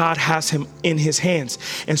that God has him in his hands.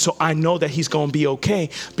 And so I know that he's going to be okay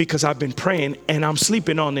because I've been praying and I'm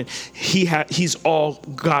sleeping on it. He's all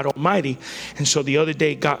God Almighty. And so the other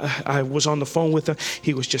day, I was on the phone with him.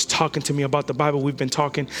 He was just talking to me about the Bible. We've been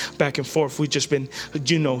talking back and forth. We've just been,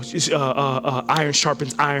 iron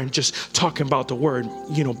sharpens iron, just talking about the word,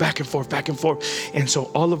 back and forth. And so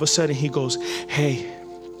all of a sudden he goes, hey,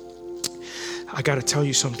 I got to tell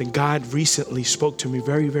you something. God recently spoke to me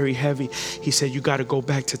very, very heavy. He said, you got to go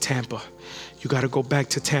back to Tampa. you got to go back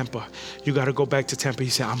to Tampa. You got to go back to Tampa. He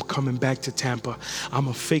said, I'm coming back to Tampa. I'm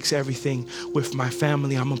going to fix everything with my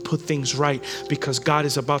family. I'm going to put things right because God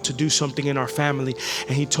is about to do something in our family.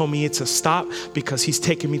 And he told me it's a stop because he's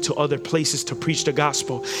taking me to other places to preach the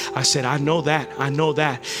gospel. I said, I know that.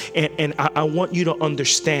 And I want you to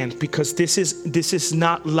understand, because this is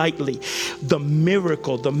not lightly. The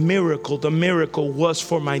miracle was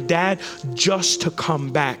for my dad just to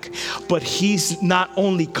come back. But he's not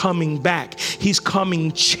only coming back, he's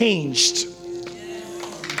coming changed.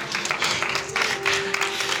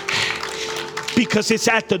 Because it's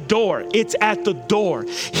at the door. It's at the door.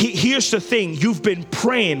 Here's the thing. You've been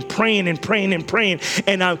praying.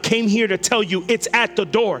 And I came here to tell you it's at the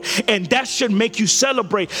door. And that should make you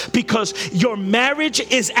celebrate, because your marriage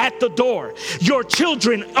is at the door. Your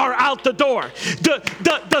children are out the door.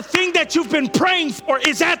 The thing that you've been praying for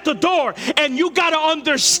is at the door. And you got to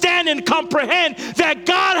understand and comprehend that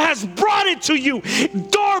God has brought it to you.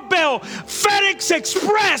 Doorbell, FedEx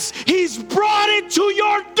Express, he's brought it to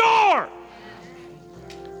your door.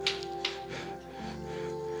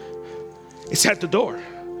 It's at the door.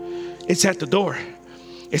 It's at the door.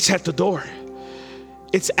 It's at the door.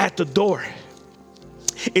 It's at the door.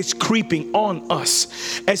 It's creeping on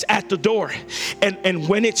us. It's at the door. And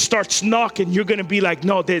when it starts knocking, you're going to be like,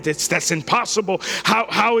 no, that's impossible.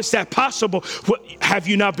 How is that possible? What, have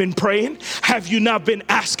you not been praying? Have you not been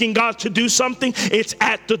asking God to do something? It's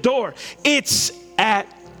at the door. It's at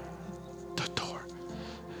the door.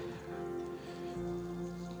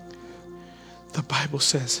 The Bible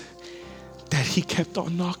says that he kept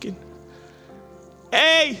on knocking.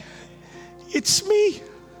 Hey, it's me.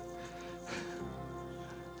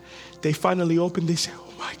 They finally opened. They said,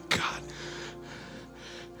 oh my God.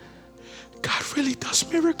 God really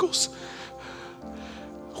does miracles.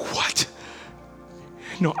 What?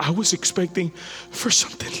 No, I was expecting for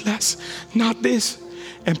something less, not this.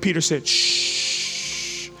 And Peter said,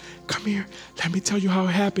 shh, come here. Let me tell you how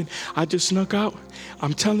it happened. I just snuck out.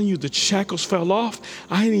 I'm telling you, the shackles fell off.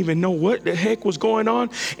 I didn't even know what the heck was going on.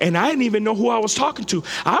 And I didn't even know who I was talking to.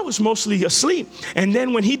 I was mostly asleep. And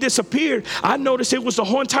then when he disappeared, I noticed it was the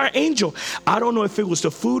whole entire angel. I don't know if it was the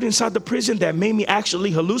food inside the prison that made me actually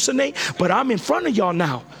hallucinate, but I'm in front of y'all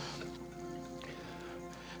now.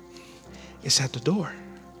 It's at the door.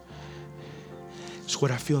 It's what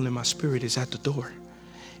I feel in my spirit is at the door.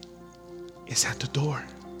 It's at the door.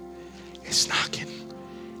 It's knocking.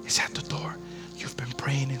 It's at the door. You've been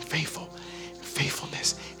praying in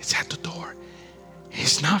faithfulness. It's at the door.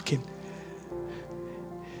 It's knocking.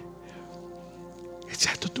 It's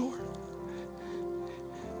at the door.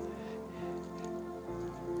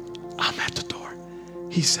 I'm at the door.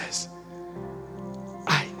 He says,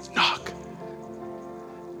 I knock.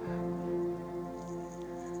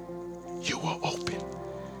 You will open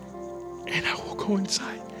and I will go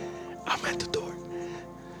inside. I'm at the door.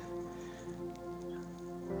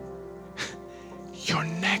 Your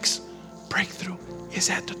next breakthrough is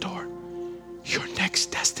at the door. Your next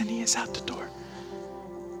destiny is at the door.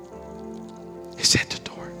 It's at the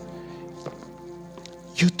door.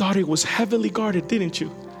 You thought it was heavily guarded, didn't you?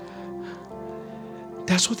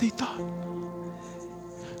 That's what they thought.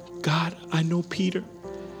 God, I know Peter.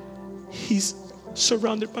 He's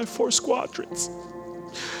surrounded by 4 squadrons.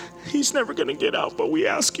 He's never going to get out, but we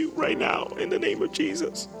ask you right now in the name of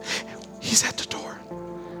Jesus. He's at the door.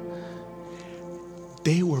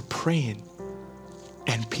 They were praying,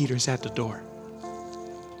 and Peter's at the door.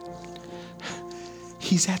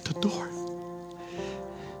 He's at the door.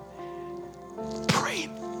 Praying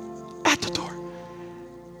at the door.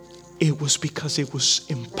 It was because it was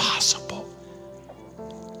impossible.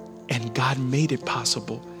 And God made it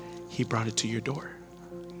possible. He brought it to your door.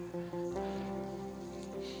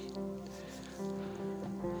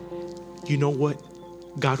 You know what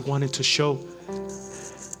God wanted to show?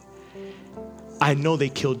 I know they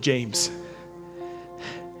killed James.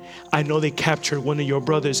 I know they captured one of your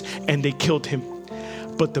brothers and they killed him.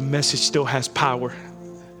 But the message still has power.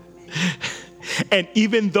 And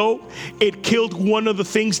even though it killed one of the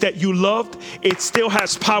things that you loved, it still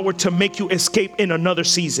has power to make you escape in another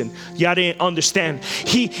season. Y'all didn't understand.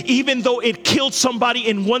 Even though it killed somebody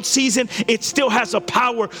in one season, it still has a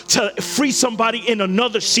power to free somebody in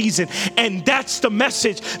another season. And that's the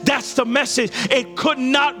message. That's the message. It could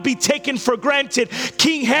not be taken for granted.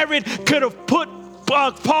 King Herod could have put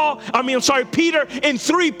Peter in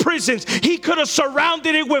 3 prisons. He could have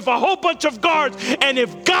surrounded it with a whole bunch of guards. And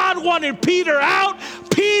if God wanted Peter out,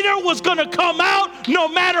 Peter was going to come out no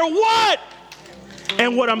matter what.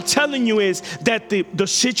 And what I'm telling you is that the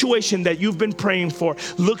situation that you've been praying for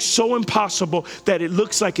looks so impossible that it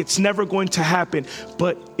looks like it's never going to happen,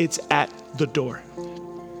 but it's at the door.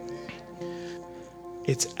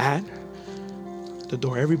 It's at the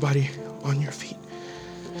door. Everybody on your feet.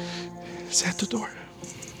 It's at the door.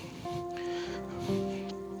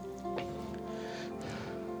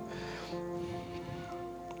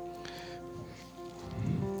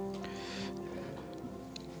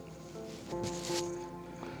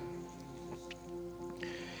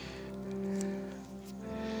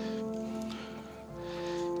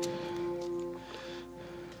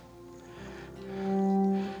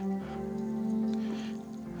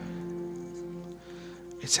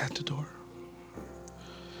 It's at the door.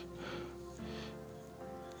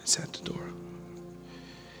 It's at the door.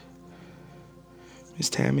 Miss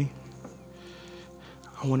Tammy,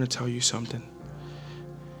 I want to tell you something.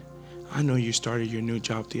 I know you started your new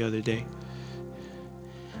job the other day.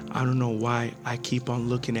 I don't know why I keep on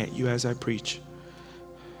looking at you as I preach.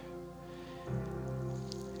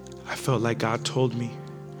 I felt like God told me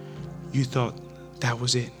you thought that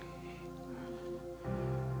was it.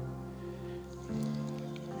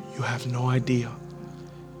 You have no idea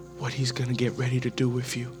what he's going to get ready to do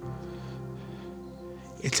with you.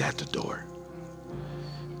 It's at the door.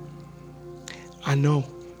 I know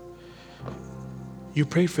you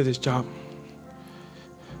prayed for this job,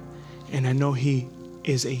 and I know he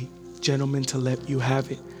is a gentleman to let you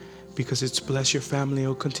have it because it's blessed your family.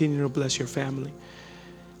 It'll continue to bless your family.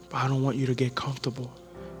 But I don't want you to get comfortable.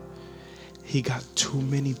 He got too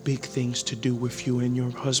many big things to do with you and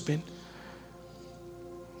your husband.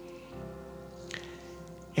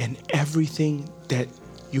 And everything that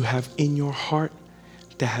you have in your heart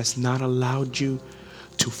that has not allowed you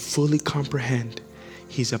to fully comprehend,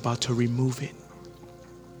 he's about to remove it.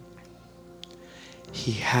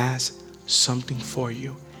 He has something for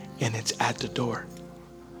you, and it's at the door.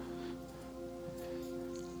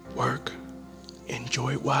 Work,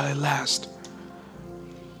 enjoy it while it lasts,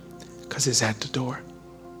 because it's at the door.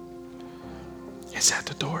 It's at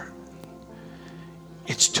the door.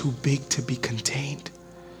 It's too big to be contained.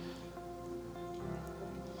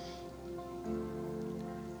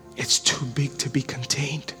 It's too big to be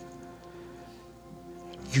contained.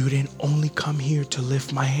 You didn't only come here to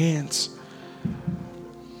lift my hands.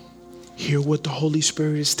 Hear what the Holy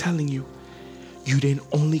Spirit is telling you. You didn't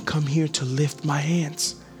only come here to lift my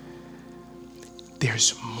hands.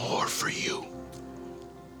 There's more for you.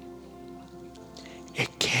 It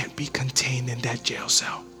can't be contained in that jail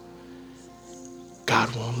cell.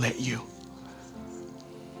 God won't let you.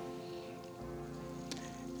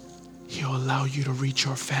 He'll allow you to reach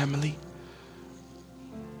your family.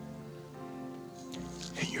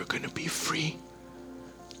 And you're going to be free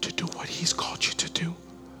to do what he's called you to do.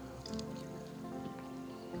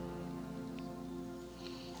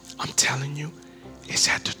 I'm telling you, it's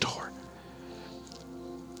at the door.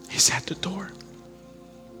 It's at the door.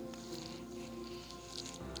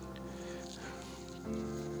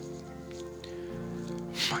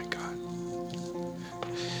 My God.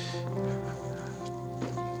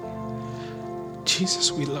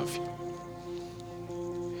 Jesus, we love you.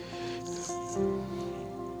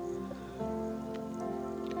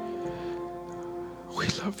 We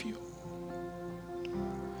love you.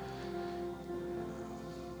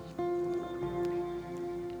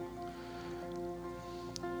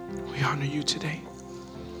 We honor you today.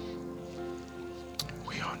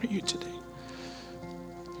 We honor you today.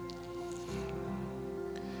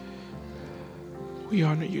 We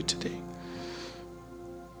honor you today.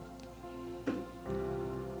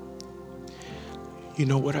 You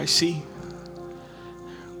know what I see?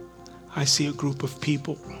 I see a group of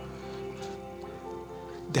people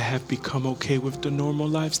that have become okay with the normal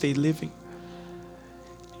lives they're living.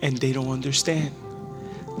 And they don't understand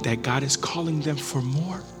that God is calling them for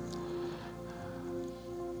more.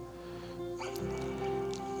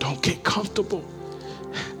 Don't get comfortable.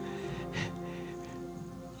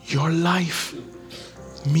 Your life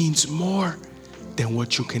means more than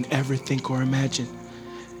what you can ever think or imagine.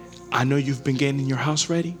 I know you've been getting your house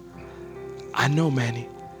ready. I know, Manny.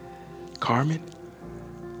 Carmen,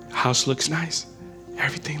 house looks nice.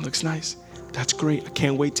 Everything looks nice. That's great. I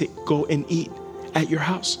can't wait to go and eat at your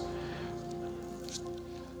house.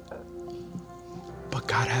 But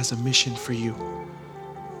God has a mission for you.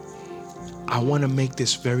 I want to make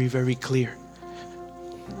this very, very clear.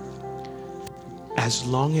 As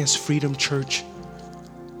long as Freedom Church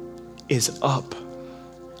is up,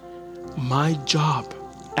 my job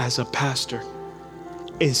as a pastor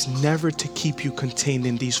is never to keep you contained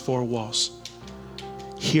in these four walls.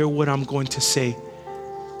 Hear what I'm going to say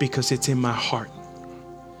because it's in my heart.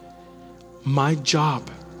 My job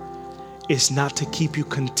is not to keep you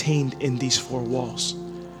contained in these four walls.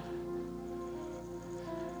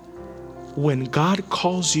 When God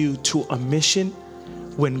calls you to a mission,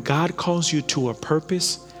 when God calls you to a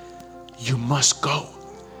purpose, you must go.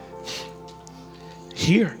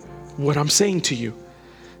 Hear what I'm saying to you.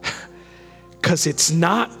 Because it's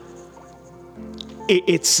not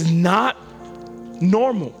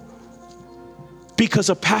normal. Because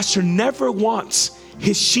a pastor never wants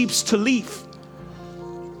his sheep to leave.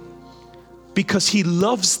 Because he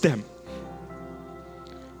loves them.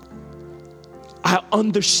 I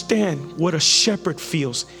understand what a shepherd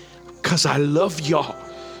feels because I love y'all.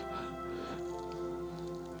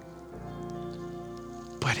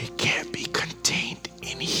 But it can't be contained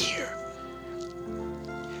in here.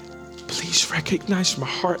 Please recognize my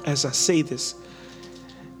heart as I say this.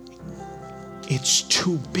 It's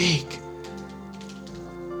too big.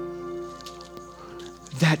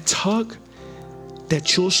 That tug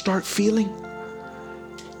that you'll start feeling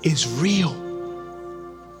is real.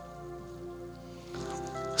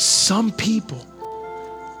 Some people,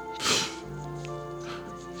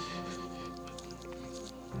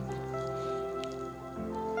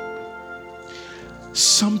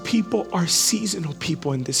 are seasonal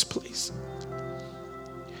people in this place.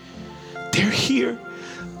 They're here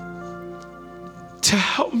to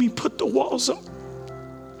help me put the walls up.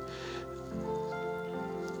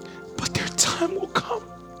 But their time will come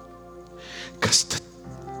because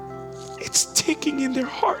it's ticking in their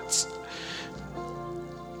hearts.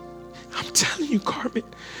 I'm telling you, Carmen,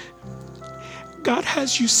 God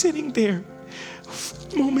has you sitting there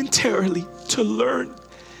momentarily to learn,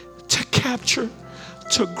 to capture,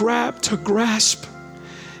 to grab, to grasp.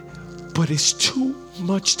 But it's too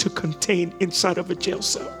much to contain inside of a jail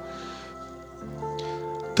cell.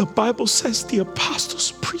 The Bible says the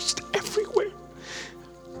apostles preached everywhere.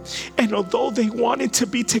 And although they wanted to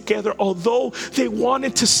be together, although they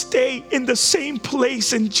wanted to stay in the same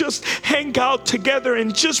place and just hang out together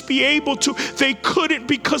and just be able to, they couldn't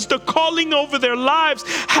because the calling over their lives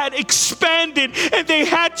had expanded and they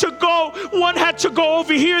had to go. One had to go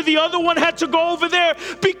over here, the other one had to go over there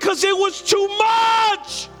because it was too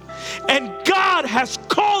much. And God has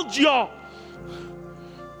called y'all.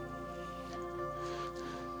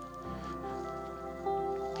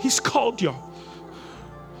 He's called y'all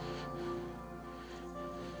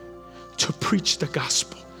to preach the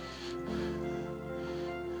gospel.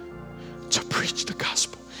 To preach the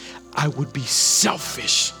gospel. I would be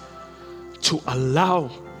selfish to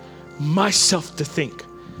allow myself to think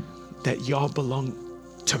that y'all belong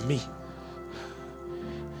to me.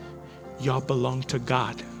 Y'all belong to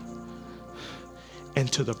God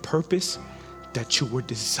and to the purpose that you were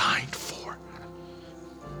designed for.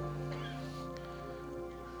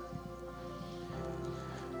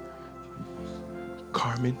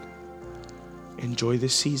 Carmen, enjoy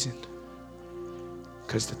this season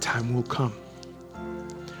because the time will come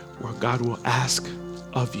where God will ask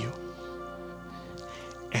of you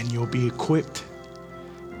and you'll be equipped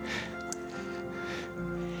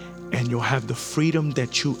and you'll have the freedom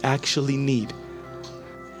that you actually need,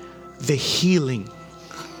 the healing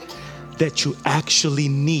that you actually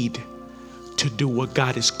need to do what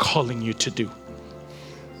God is calling you to do.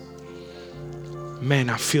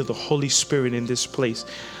 Man, I feel the Holy Spirit in this place.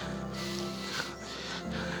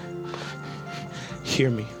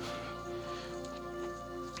 Hear me.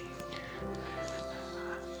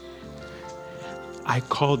 I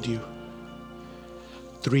called you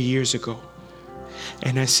 3 years ago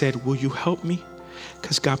and I said, will you help me?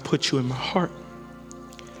 Because God put you in my heart.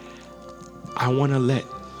 I want to let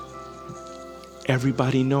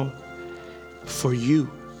everybody know for you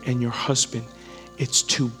and your husband, it's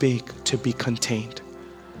too big to be contained.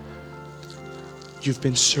 You've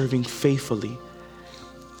been serving faithfully,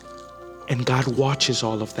 and God watches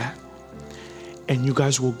all of that. And you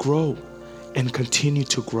guys will grow and continue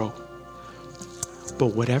to grow.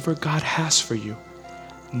 But whatever God has for you,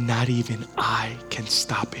 not even I can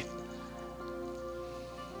stop it.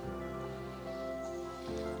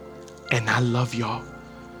 And I love y'all.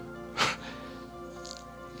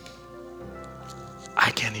 I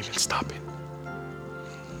can't even stop it.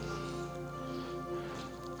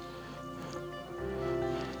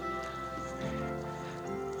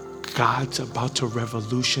 God's about to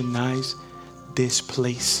revolutionize this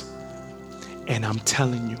place. And I'm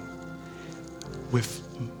telling you, with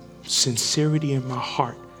sincerity in my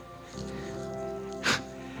heart,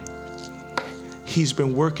 He's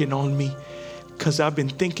been working on me because I've been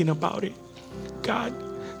thinking about it. God,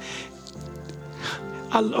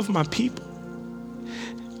 I love my people.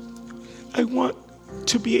 I want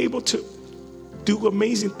to be able to do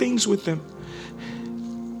amazing things with them.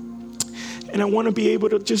 And I want to be able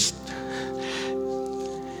to just,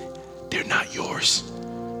 they're not yours.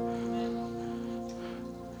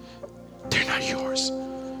 They're not yours.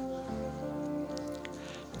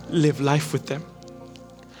 Live life with them.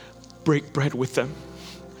 Break bread with them.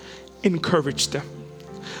 Encourage them.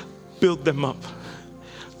 Build them up.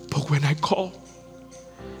 But when I call,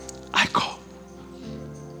 I call.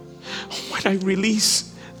 When I release,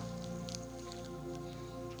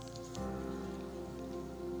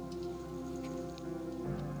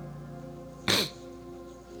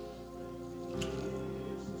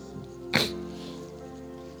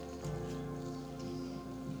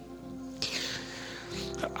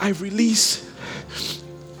 I release.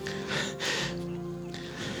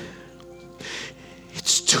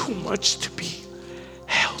 It's too much to be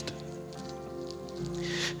held.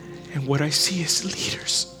 And what I see is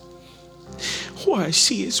leaders. What I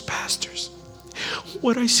see is pastors.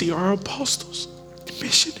 What I see are apostles,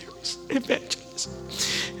 missionaries, evangelists.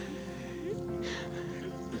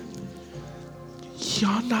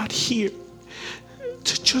 Y'all not here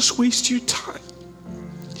to just waste your time.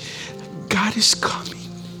 God is coming.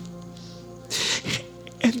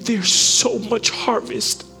 And there's so much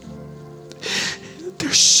harvest.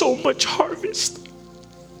 There's so much harvest.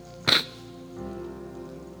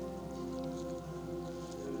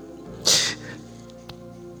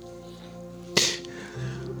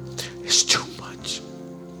 It's too much.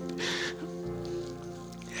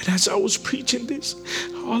 And as I was preaching this,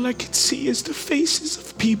 all I could see is the faces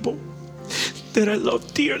of people that I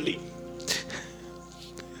love dearly,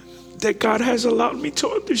 that God has allowed me to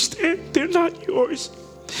understand they're not yours.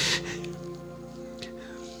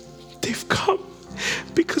 They've come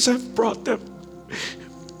because I've brought them.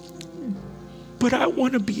 But I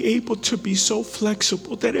want to be able to be so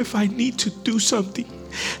flexible that if I need to do something,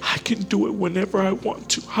 I can do it whenever I want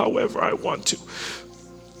to, however I want to.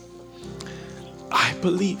 I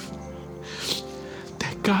believe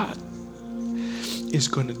that God is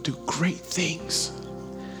going to do great things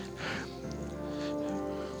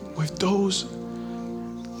with those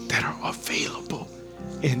that are available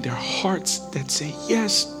in their hearts that say,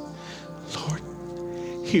 yes, Lord,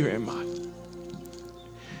 here am I.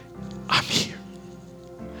 I'm here.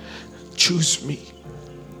 Choose me.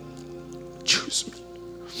 Choose me.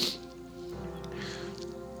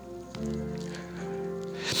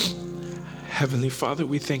 Heavenly Father,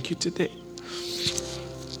 we thank you today.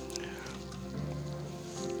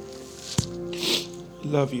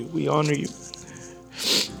 Love you. We honor you.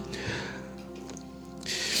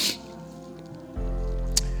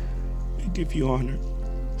 We give you honor.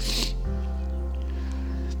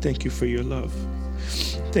 Thank you for your love.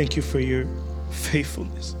 Thank you for your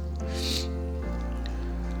faithfulness.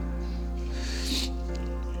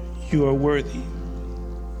 You are worthy.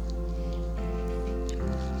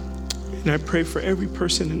 And I pray for every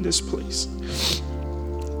person in this place,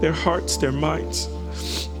 their hearts, their minds,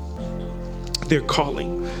 their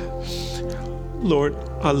calling. Lord,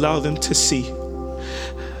 allow them to see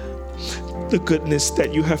the goodness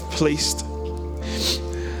that you have placed.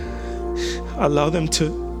 Allow them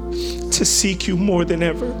to seek you more than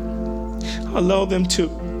ever. Allow them to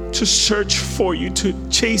search for you, to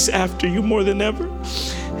chase after you more than ever,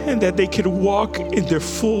 and that they can walk in their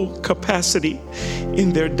full capacity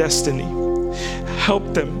in their destiny.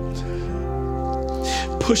 Help them.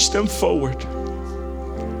 Push them forward.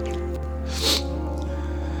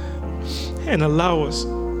 And allow us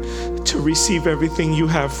to receive everything you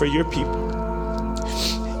have for your people.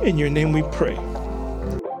 In your name we pray.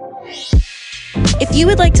 If you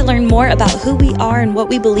would like to learn more about who we are and what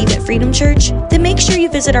we believe at Freedom Church, then make sure you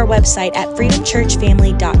visit our website at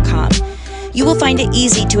freedomchurchfamily.com. You will find it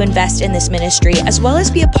easy to invest in this ministry as well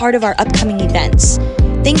as be a part of our upcoming events.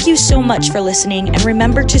 Thank you so much for listening, and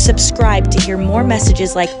remember to subscribe to hear more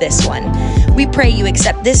messages like this one. We pray you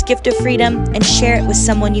accept this gift of freedom and share it with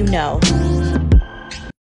someone you know.